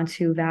restaurants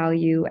who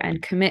value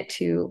and commit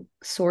to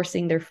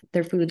sourcing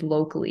their food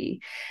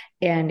locally.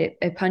 And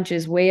it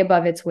punches way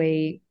above its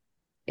weight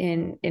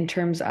in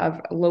terms of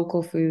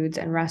local foods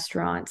and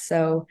restaurants.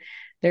 So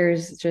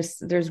there's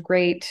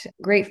great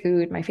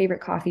food. My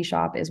favorite coffee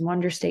shop is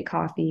Wonder State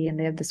Coffee, and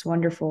they have this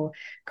wonderful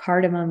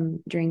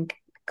cardamom drink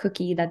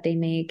cookie that they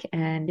make.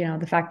 And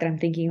the fact that I'm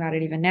thinking about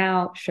it even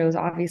now shows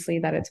obviously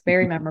that it's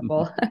very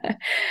memorable.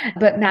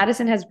 But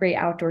Madison has great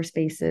outdoor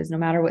spaces no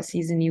matter what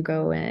season you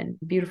go in,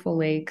 beautiful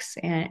lakes,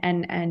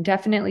 and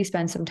definitely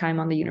spend some time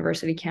on the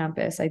university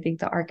campus. I think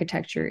the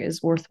architecture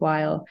is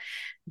worthwhile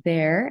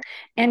there,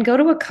 and go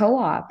to a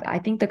co-op. I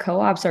think the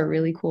co-ops are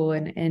really cool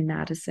in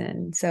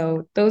Madison.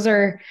 So those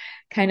are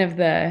kind of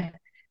the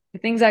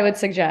things I would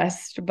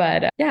suggest.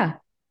 But yeah.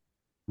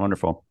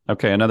 Wonderful.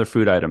 Okay. Another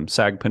food item,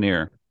 sag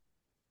paneer.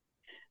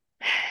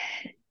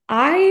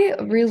 I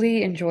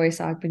really enjoy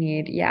saag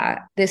paneer. Yeah.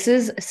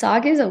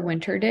 Saag is a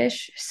winter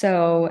dish.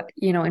 So,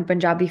 in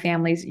Punjabi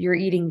families, you're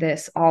eating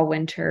this all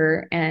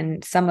winter.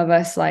 And some of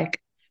us, like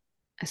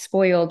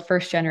spoiled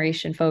first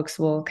generation folks,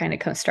 will kind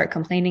of start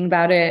complaining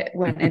about it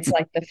when it's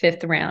like the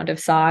fifth round of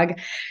saag.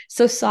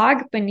 So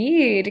saag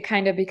paneer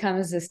kind of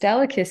becomes this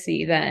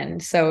delicacy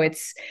then. So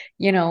it's,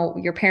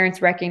 your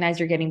parents recognize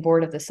you're getting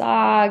bored of the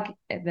saag,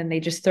 and then they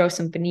just throw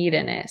some paneer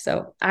in it.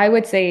 So I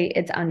would say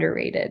it's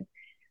underrated.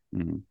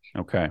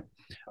 Okay.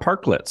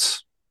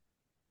 Parklets,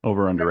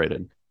 over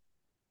underrated.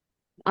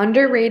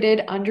 Underrated,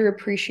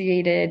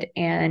 underappreciated,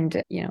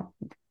 and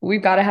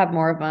we've got to have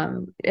more of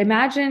them.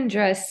 Imagine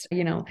just,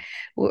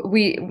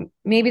 we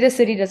maybe the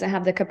city doesn't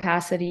have the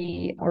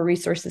capacity or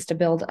resources to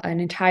build an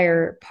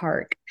entire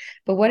park,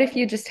 but what if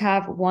you just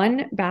have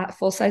one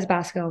full-size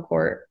basketball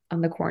court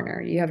on the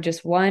corner? You have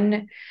just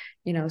one,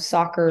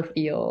 soccer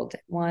field,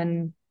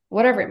 one,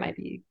 whatever it might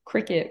be,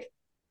 cricket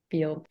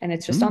field, and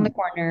it's just on the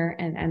corner,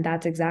 and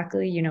that's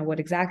exactly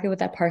what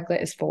that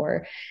parklet is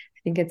for. I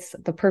think it's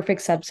the perfect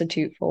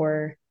substitute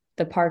for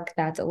the park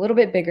that's a little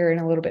bit bigger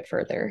and a little bit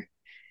further,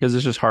 because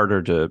it's just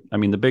harder the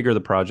bigger the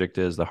project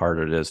is, the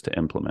harder it is to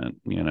implement,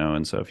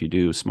 and so if you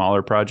do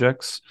smaller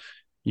projects,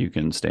 you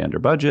can stay under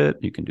budget,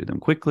 you can do them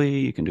quickly,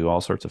 you can do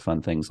all sorts of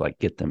fun things like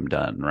get them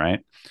done, right?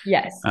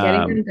 Yes,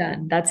 getting them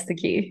done, that's the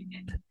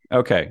key.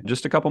 Okay,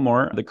 just a couple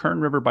more. The Kern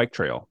River Bike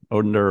Trail,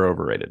 under or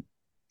overrated?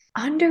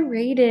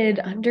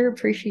 Underrated,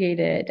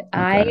 underappreciated.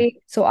 Okay.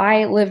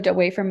 I lived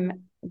away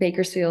from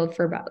Bakersfield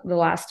for about the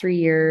last 3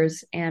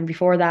 years. And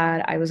before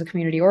that, I was a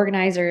community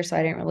organizer. So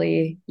I didn't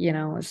really,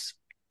 was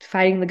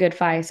fighting the good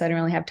fight. So I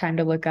didn't really have time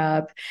to look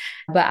up.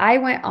 But I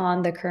went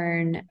on the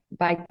Kern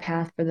bike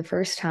path for the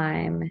first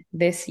time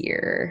this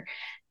year.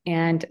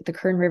 And the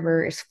Kern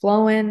River is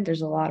flowing.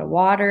 There's a lot of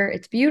water.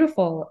 It's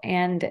beautiful.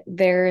 And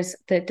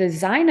the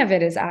design of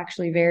it is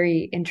actually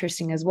very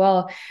interesting as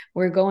well.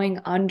 We're going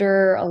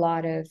under a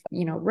lot of,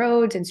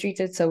 roads and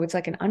streets. So it's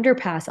like an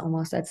underpass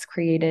almost that's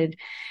created,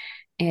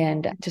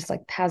 and just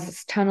like has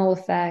this tunnel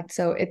effect.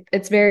 So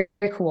it's very,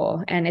 very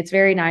cool. And it's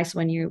very nice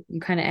when you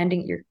kind of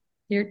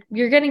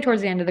you're getting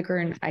towards the end of the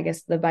Kern, I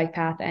guess, the bike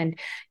path, and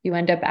you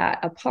end up at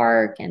a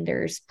park and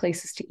there's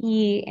places to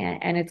eat,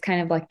 and it's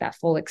kind of like that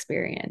full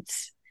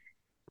experience.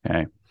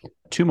 Okay.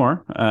 Two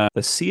more. The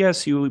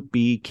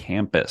CSUB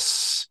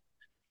campus.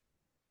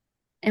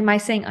 Am I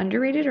saying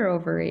underrated or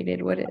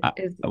overrated? What is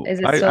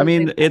it? I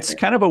mean, it's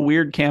kind of a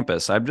weird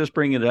campus. I'm just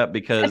bringing it up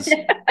because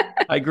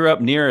I grew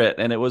up near it,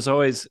 and it was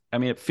always,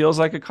 it feels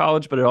like a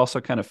college, but it also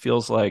kind of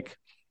feels like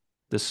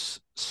this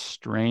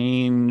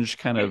strange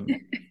kind of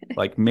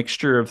like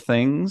mixture of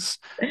things.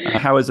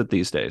 How is it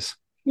these days?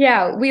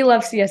 Yeah, we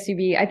love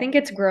CSUB. I think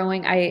it's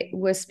growing. I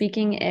was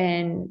speaking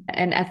in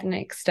an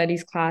ethnic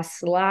studies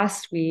class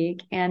last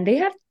week, and they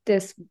have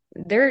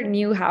their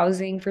new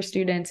housing for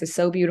students is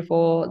so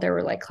beautiful. There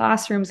were like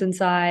classrooms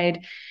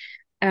inside.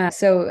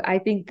 So I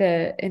think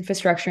the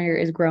infrastructure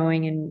is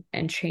growing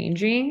and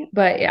changing,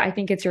 but I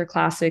think it's your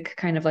classic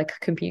kind of like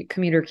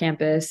commuter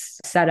campus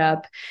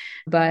setup.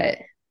 But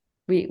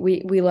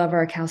we love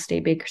our Cal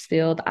State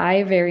Bakersfield.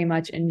 I very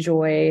much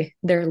enjoy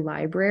their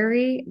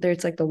library.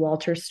 There's like the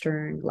Walter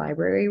Stern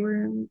library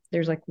room.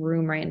 There's like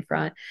room right in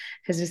front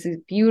because there's these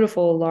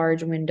beautiful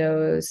large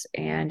windows,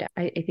 and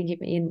I think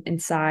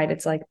inside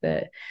it's like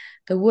the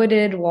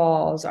wooded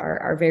walls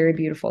are very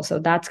beautiful. So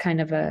that's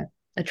kind of a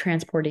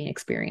transporting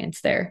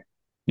experience there.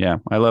 Yeah,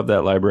 I love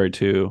that library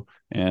too.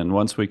 And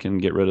once we can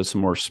get rid of some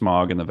more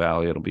smog in the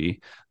valley, it'll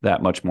be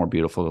that much more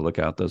beautiful to look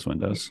out those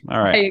windows. All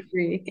I right.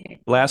 agree.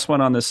 Last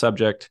one on this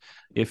subject.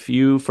 If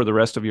you, for the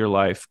rest of your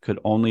life, could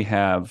only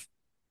have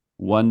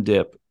one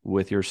dip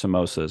with your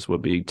samosas,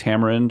 would be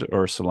tamarind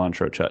or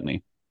cilantro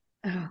chutney?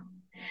 Oh,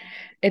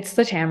 it's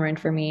the tamarind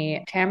for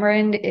me.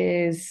 Tamarind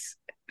is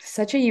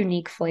such a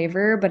unique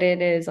flavor, but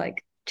it is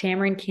like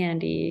tamarind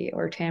candy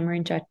or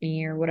tamarind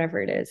chutney or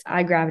whatever it is.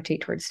 I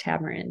gravitate towards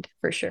tamarind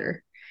for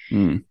sure.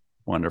 Mm,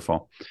 wonderful.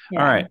 All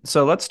Yeah. right.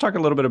 So let's talk a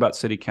little bit about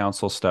city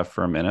council stuff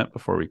for a minute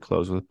before we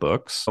close with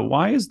books. So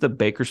why is the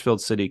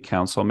Bakersfield City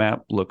Council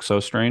map look so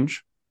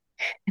strange?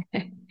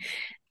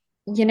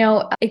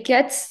 It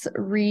gets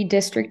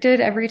redistricted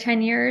every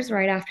 10 years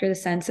right after the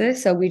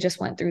census. So we just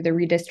went through the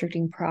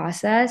redistricting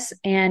process,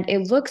 and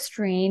it looks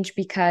strange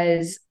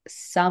because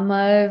some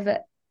of,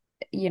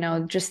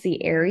 just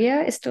the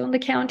area is still in the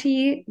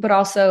county, but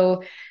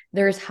also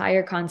there's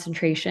higher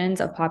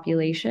concentrations of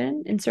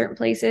population in certain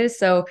places.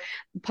 So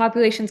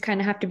populations kind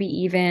of have to be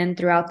even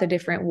throughout the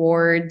different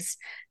wards.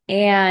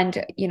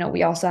 And,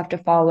 we also have to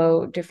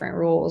follow different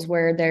rules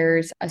where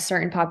there's a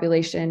certain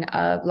population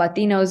of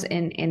Latinos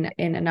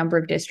in a number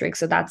of districts.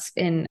 So that's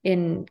in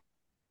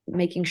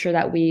making sure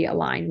that we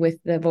align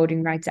with the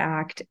Voting Rights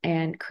Act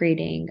and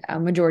creating a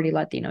majority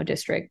Latino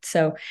district.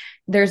 So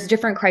there's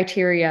different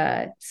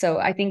criteria. So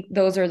I think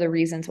those are the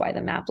reasons why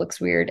the map looks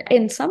weird.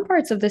 In some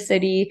parts of the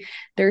city,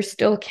 there's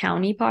still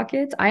county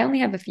pockets. I only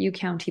have a few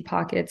county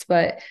pockets,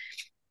 but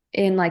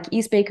in like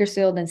East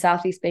Bakersfield and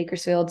Southeast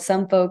Bakersfield,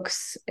 some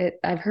folks,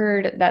 I've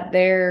heard that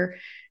their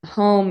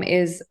home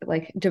is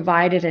like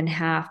divided in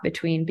half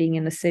between being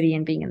in the city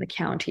and being in the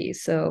county.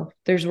 So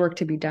there's work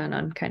to be done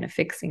on kind of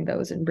fixing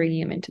those and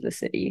bringing them into the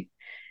city.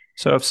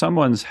 So if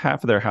someone's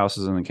half of their house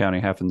is in the county,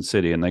 half in the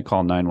city, and they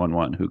call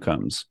 911, who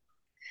comes?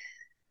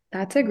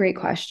 That's a great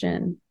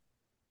question.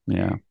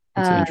 Yeah,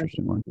 that's an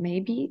interesting one.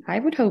 Maybe I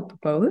would hope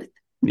both.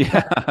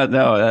 Yeah,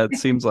 no, that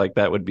seems like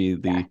that would be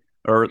the,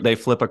 or they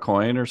flip a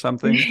coin or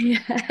something.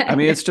 I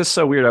mean, it's just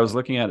so weird. I was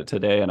looking at it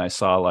today and I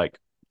saw like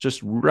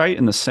just right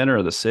in the center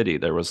of the city,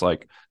 there was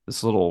like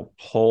this little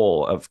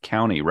hole of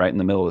county right in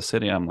the middle of the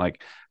city. I'm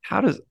like,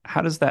 how does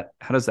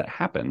that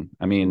happen?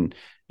 I mean,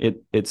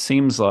 it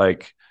seems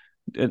like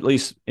at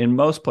least in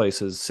most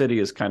places, city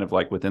is kind of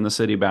like within the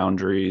city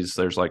boundaries.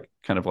 There's like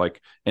kind of like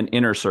an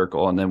inner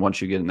circle. And then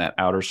once you get in that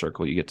outer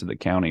circle, you get to the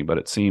county. But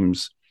it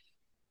seems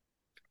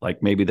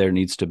like maybe there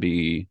needs to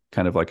be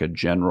kind of like a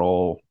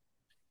general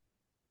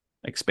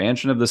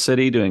expansion of the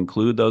city to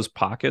include those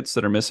pockets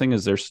that are missing.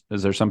 Is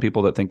there some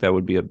people that think that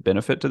would be a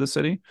benefit to the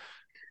city?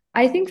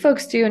 I think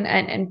folks do,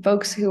 and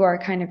folks who are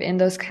kind of in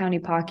those county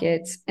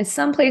pockets, in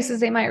some places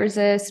they might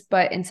resist,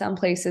 but in some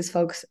places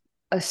folks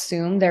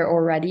assume they're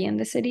already in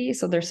the city.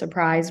 So they're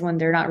surprised when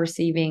they're not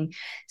receiving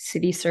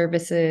city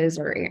services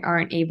or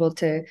aren't able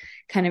to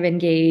kind of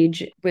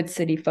engage with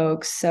city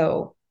folks.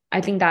 So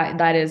I think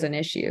that is an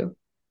issue.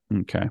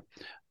 Okay.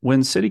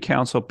 When city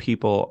council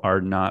people are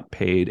not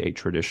paid a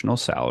traditional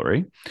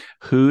salary,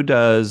 who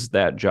does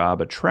that job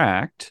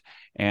attract,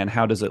 and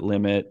how does it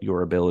limit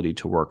your ability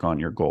to work on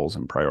your goals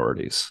and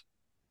priorities?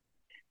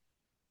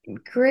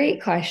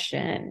 Great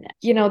question.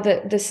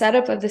 The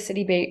setup of the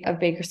city of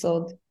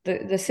Bakersfield,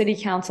 the city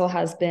council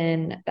has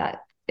been that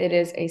it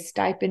is a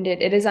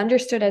stipended, it is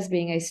understood as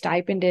being a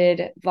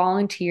stipended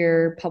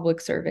volunteer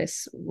public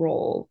service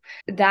role.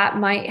 That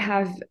might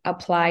have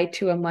applied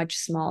to a much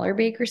smaller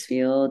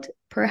Bakersfield,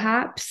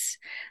 perhaps.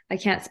 I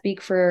can't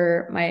speak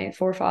for my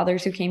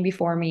forefathers who came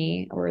before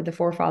me or the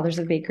forefathers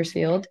of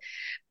Bakersfield,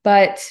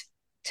 but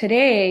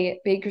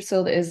today,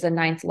 Bakersfield is the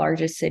ninth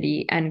largest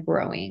city and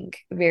growing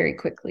very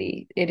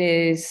quickly. It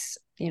is,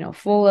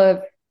 full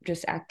of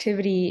just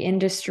activity,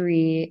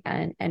 industry,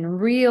 and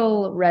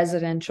real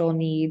residential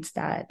needs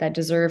that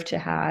deserve to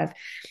have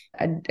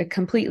a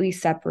completely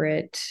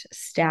separate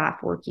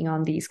staff working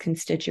on these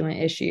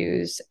constituent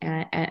issues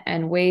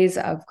and ways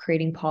of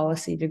creating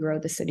policy to grow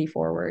the city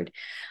forward.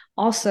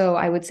 Also,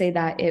 I would say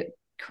that it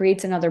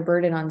creates another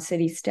burden on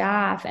city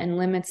staff and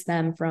limits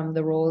them from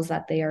the roles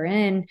that they are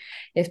in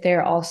if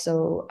they're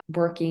also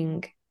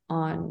working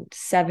on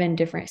 7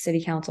 different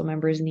city council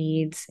members'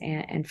 needs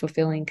and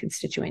fulfilling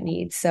constituent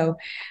needs. So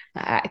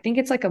I think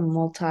it's like a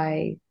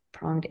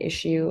multi-pronged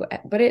issue,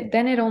 but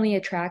it only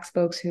attracts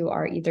folks who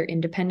are either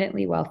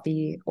independently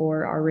wealthy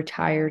or are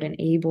retired and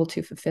able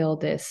to fulfill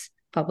this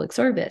public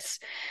service.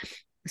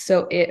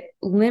 So it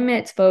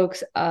limits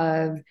folks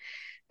of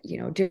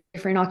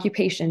different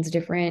occupations,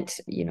 different,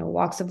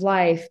 walks of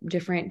life,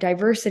 different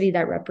diversity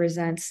that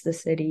represents the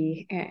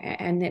city,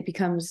 and it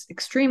becomes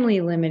extremely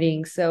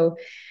limiting. So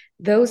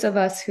those of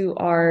us who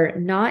are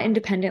not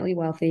independently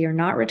wealthy or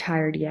not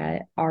retired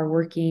yet are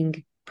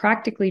working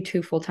practically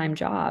 2 full-time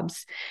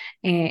jobs.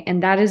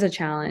 And that is a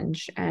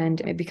challenge. And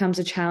it becomes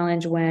a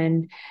challenge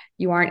when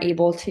you aren't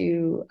able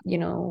to,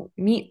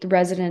 meet the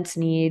residents'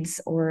 needs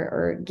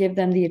or give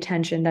them the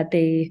attention that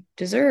they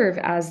deserve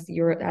as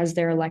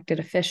their elected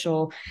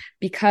official,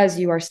 because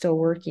you are still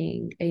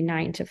working a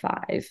 9 to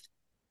 5.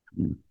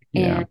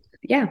 Yeah. And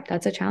yeah,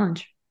 that's a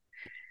challenge.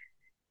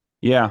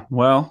 Yeah.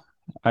 Well,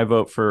 I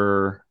vote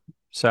for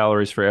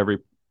salaries for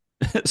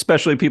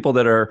especially people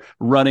that are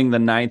running the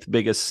 9th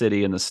biggest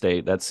city in the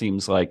state. That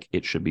seems like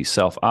it should be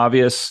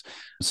self-obvious.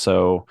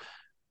 So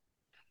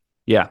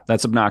yeah,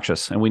 that's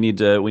obnoxious. And we need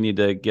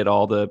to get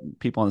all the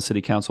people on the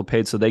city council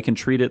paid so they can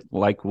treat it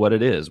like what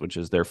it is, which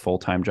is their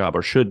full-time job,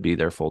 or should be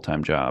their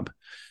full-time job.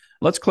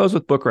 Let's close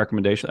with book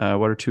recommendation.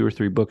 What are 2 or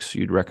 3 books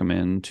you'd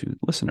recommend to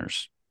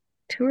listeners?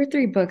 2 or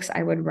 3 books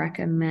I would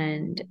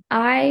recommend.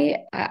 I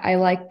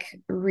like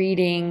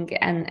reading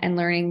and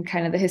learning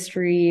kind of the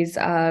histories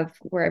of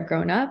where I've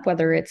grown up,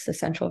 whether it's the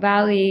Central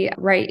Valley.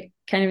 Right,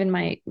 kind of in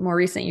my more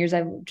recent years,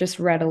 I've just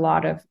read a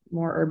lot of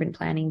more urban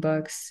planning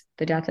books.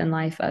 The Death and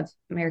Life of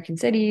American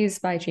Cities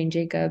by Jane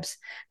Jacobs.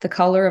 The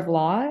Color of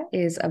Law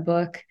is a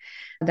book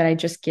that I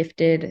just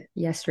gifted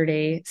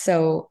yesterday.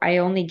 So I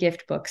only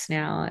gift books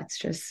now. It's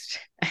just,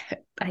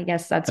 I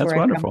guess that's where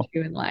I've come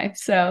to in life.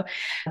 So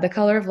The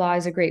Color of Law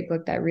is a great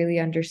book that really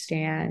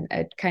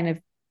it kind of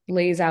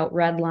lays out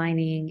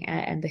redlining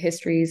and the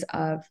histories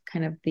of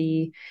kind of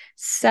the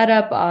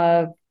setup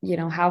of,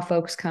 how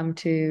folks come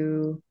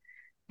to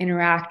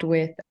interact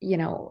with,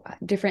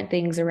 different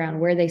things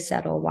around where they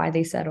settle, why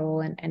they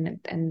settle,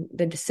 and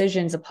the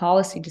decisions, the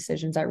policy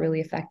decisions that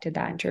really affected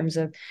that in terms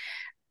of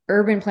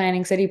urban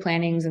planning, city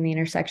plannings, and the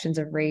intersections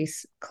of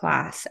race,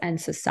 class,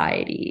 and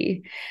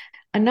society.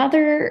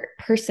 Another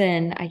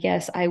person, I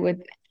guess I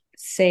would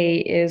say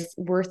is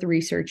worth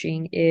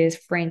researching is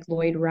Frank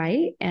Lloyd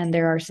Wright. And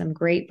there are some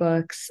great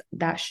books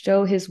that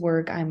show his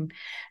work. I'm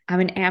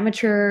an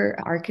amateur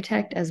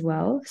architect as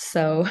well.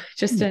 So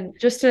just an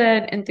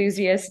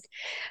enthusiast.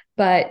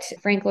 But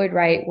Frank Lloyd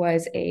Wright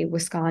was a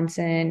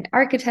Wisconsin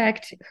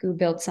architect who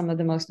built some of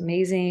the most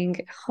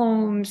amazing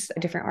homes,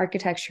 different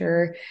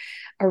architecture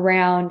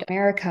around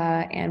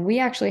America. And we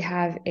actually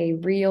have a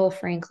real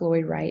Frank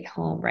Lloyd Wright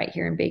home right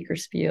here in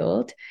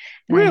Bakersfield.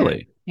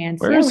 Really?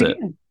 Where is it?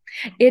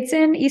 It's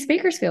in East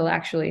Bakersfield,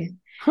 actually.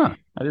 Huh.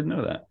 I didn't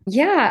know that.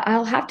 Yeah,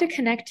 I'll have to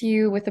connect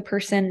you with a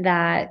person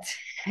that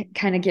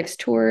kind of gives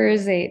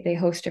tours. They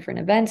host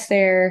different events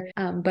there.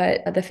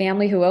 But the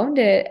family who owned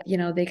it,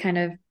 they kind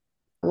of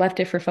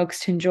left it for folks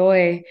to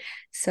enjoy.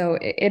 So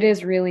it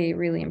is really,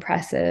 really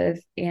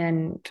impressive.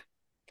 And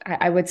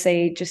I would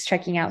say just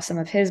checking out some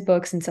of his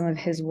books and some of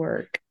his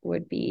work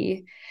would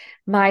be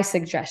my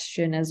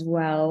suggestion as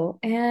well.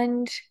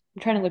 And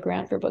I'm trying to look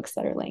around for books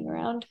that are laying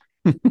around.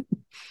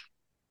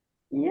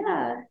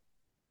 Yeah,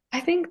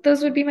 I think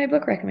those would be my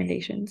book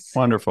recommendations.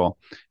 Wonderful.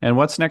 And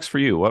what's next for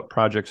you? What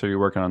projects are you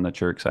working on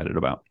that you're excited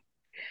about?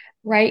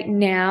 Right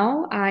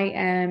now,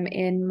 I'm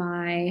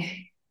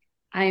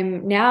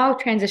now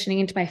transitioning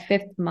into my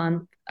 5th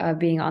month of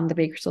being on the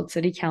Bakersfield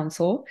City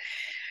Council.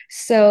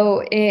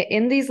 So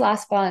in these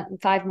last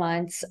 5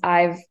 months,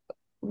 I've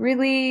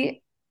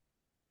really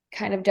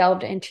kind of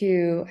delved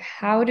into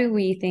how do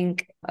we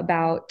think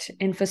about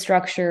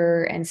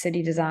infrastructure and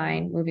city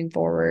design moving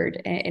forward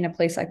in a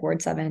place like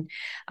Ward 7.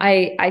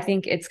 I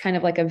think it's kind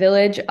of like a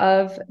village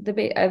of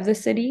the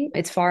city.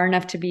 It's far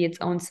enough to be its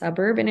own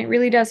suburb, and it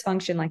really does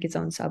function like its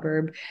own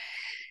suburb.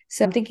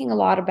 So I'm thinking a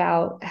lot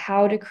about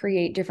how to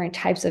create different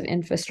types of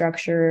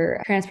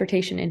infrastructure,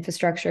 transportation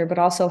infrastructure, but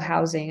also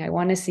housing. I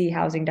want to see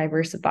housing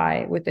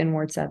diversify within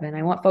Ward 7.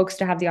 I want folks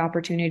to have the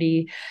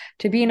opportunity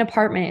to be an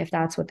apartment if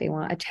that's what they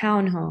want, a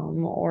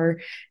townhome or,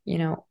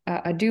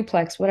 a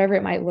duplex, whatever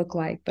it might look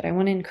like. But I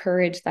want to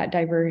encourage that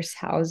diverse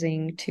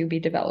housing to be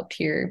developed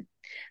here.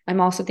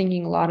 I'm also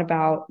thinking a lot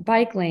about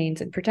bike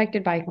lanes and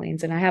protected bike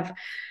lanes. And I have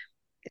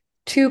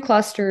 2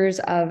 clusters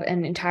of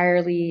an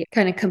entirely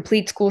kind of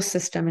complete school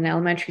system, an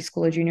elementary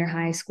school, a junior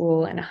high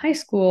school, and a high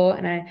school.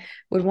 And I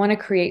would want to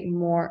create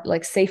more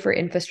like safer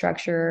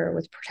infrastructure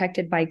with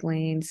protected bike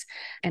lanes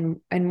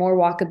and more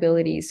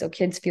walkability so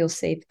kids feel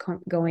safe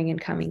going and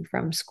coming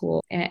from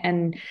school.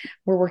 And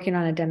we're working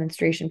on a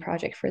demonstration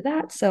project for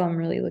that. So I'm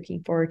really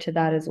looking forward to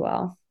that as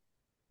well.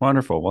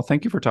 Wonderful. Well,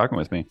 thank you for talking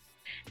with me.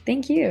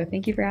 Thank you.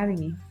 Thank you for having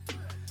me.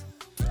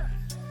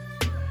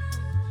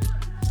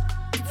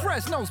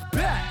 Fresno's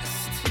best.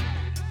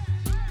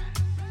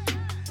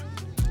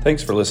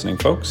 Thanks for listening,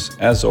 folks.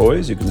 As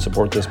always, you can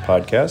support this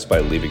podcast by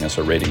leaving us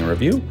a rating and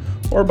review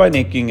or by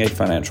making a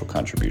financial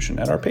contribution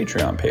at our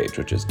Patreon page,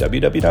 which is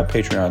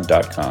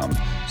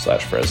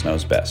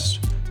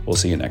www.patreon.com/FresnosBest. We'll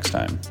see you next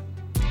time.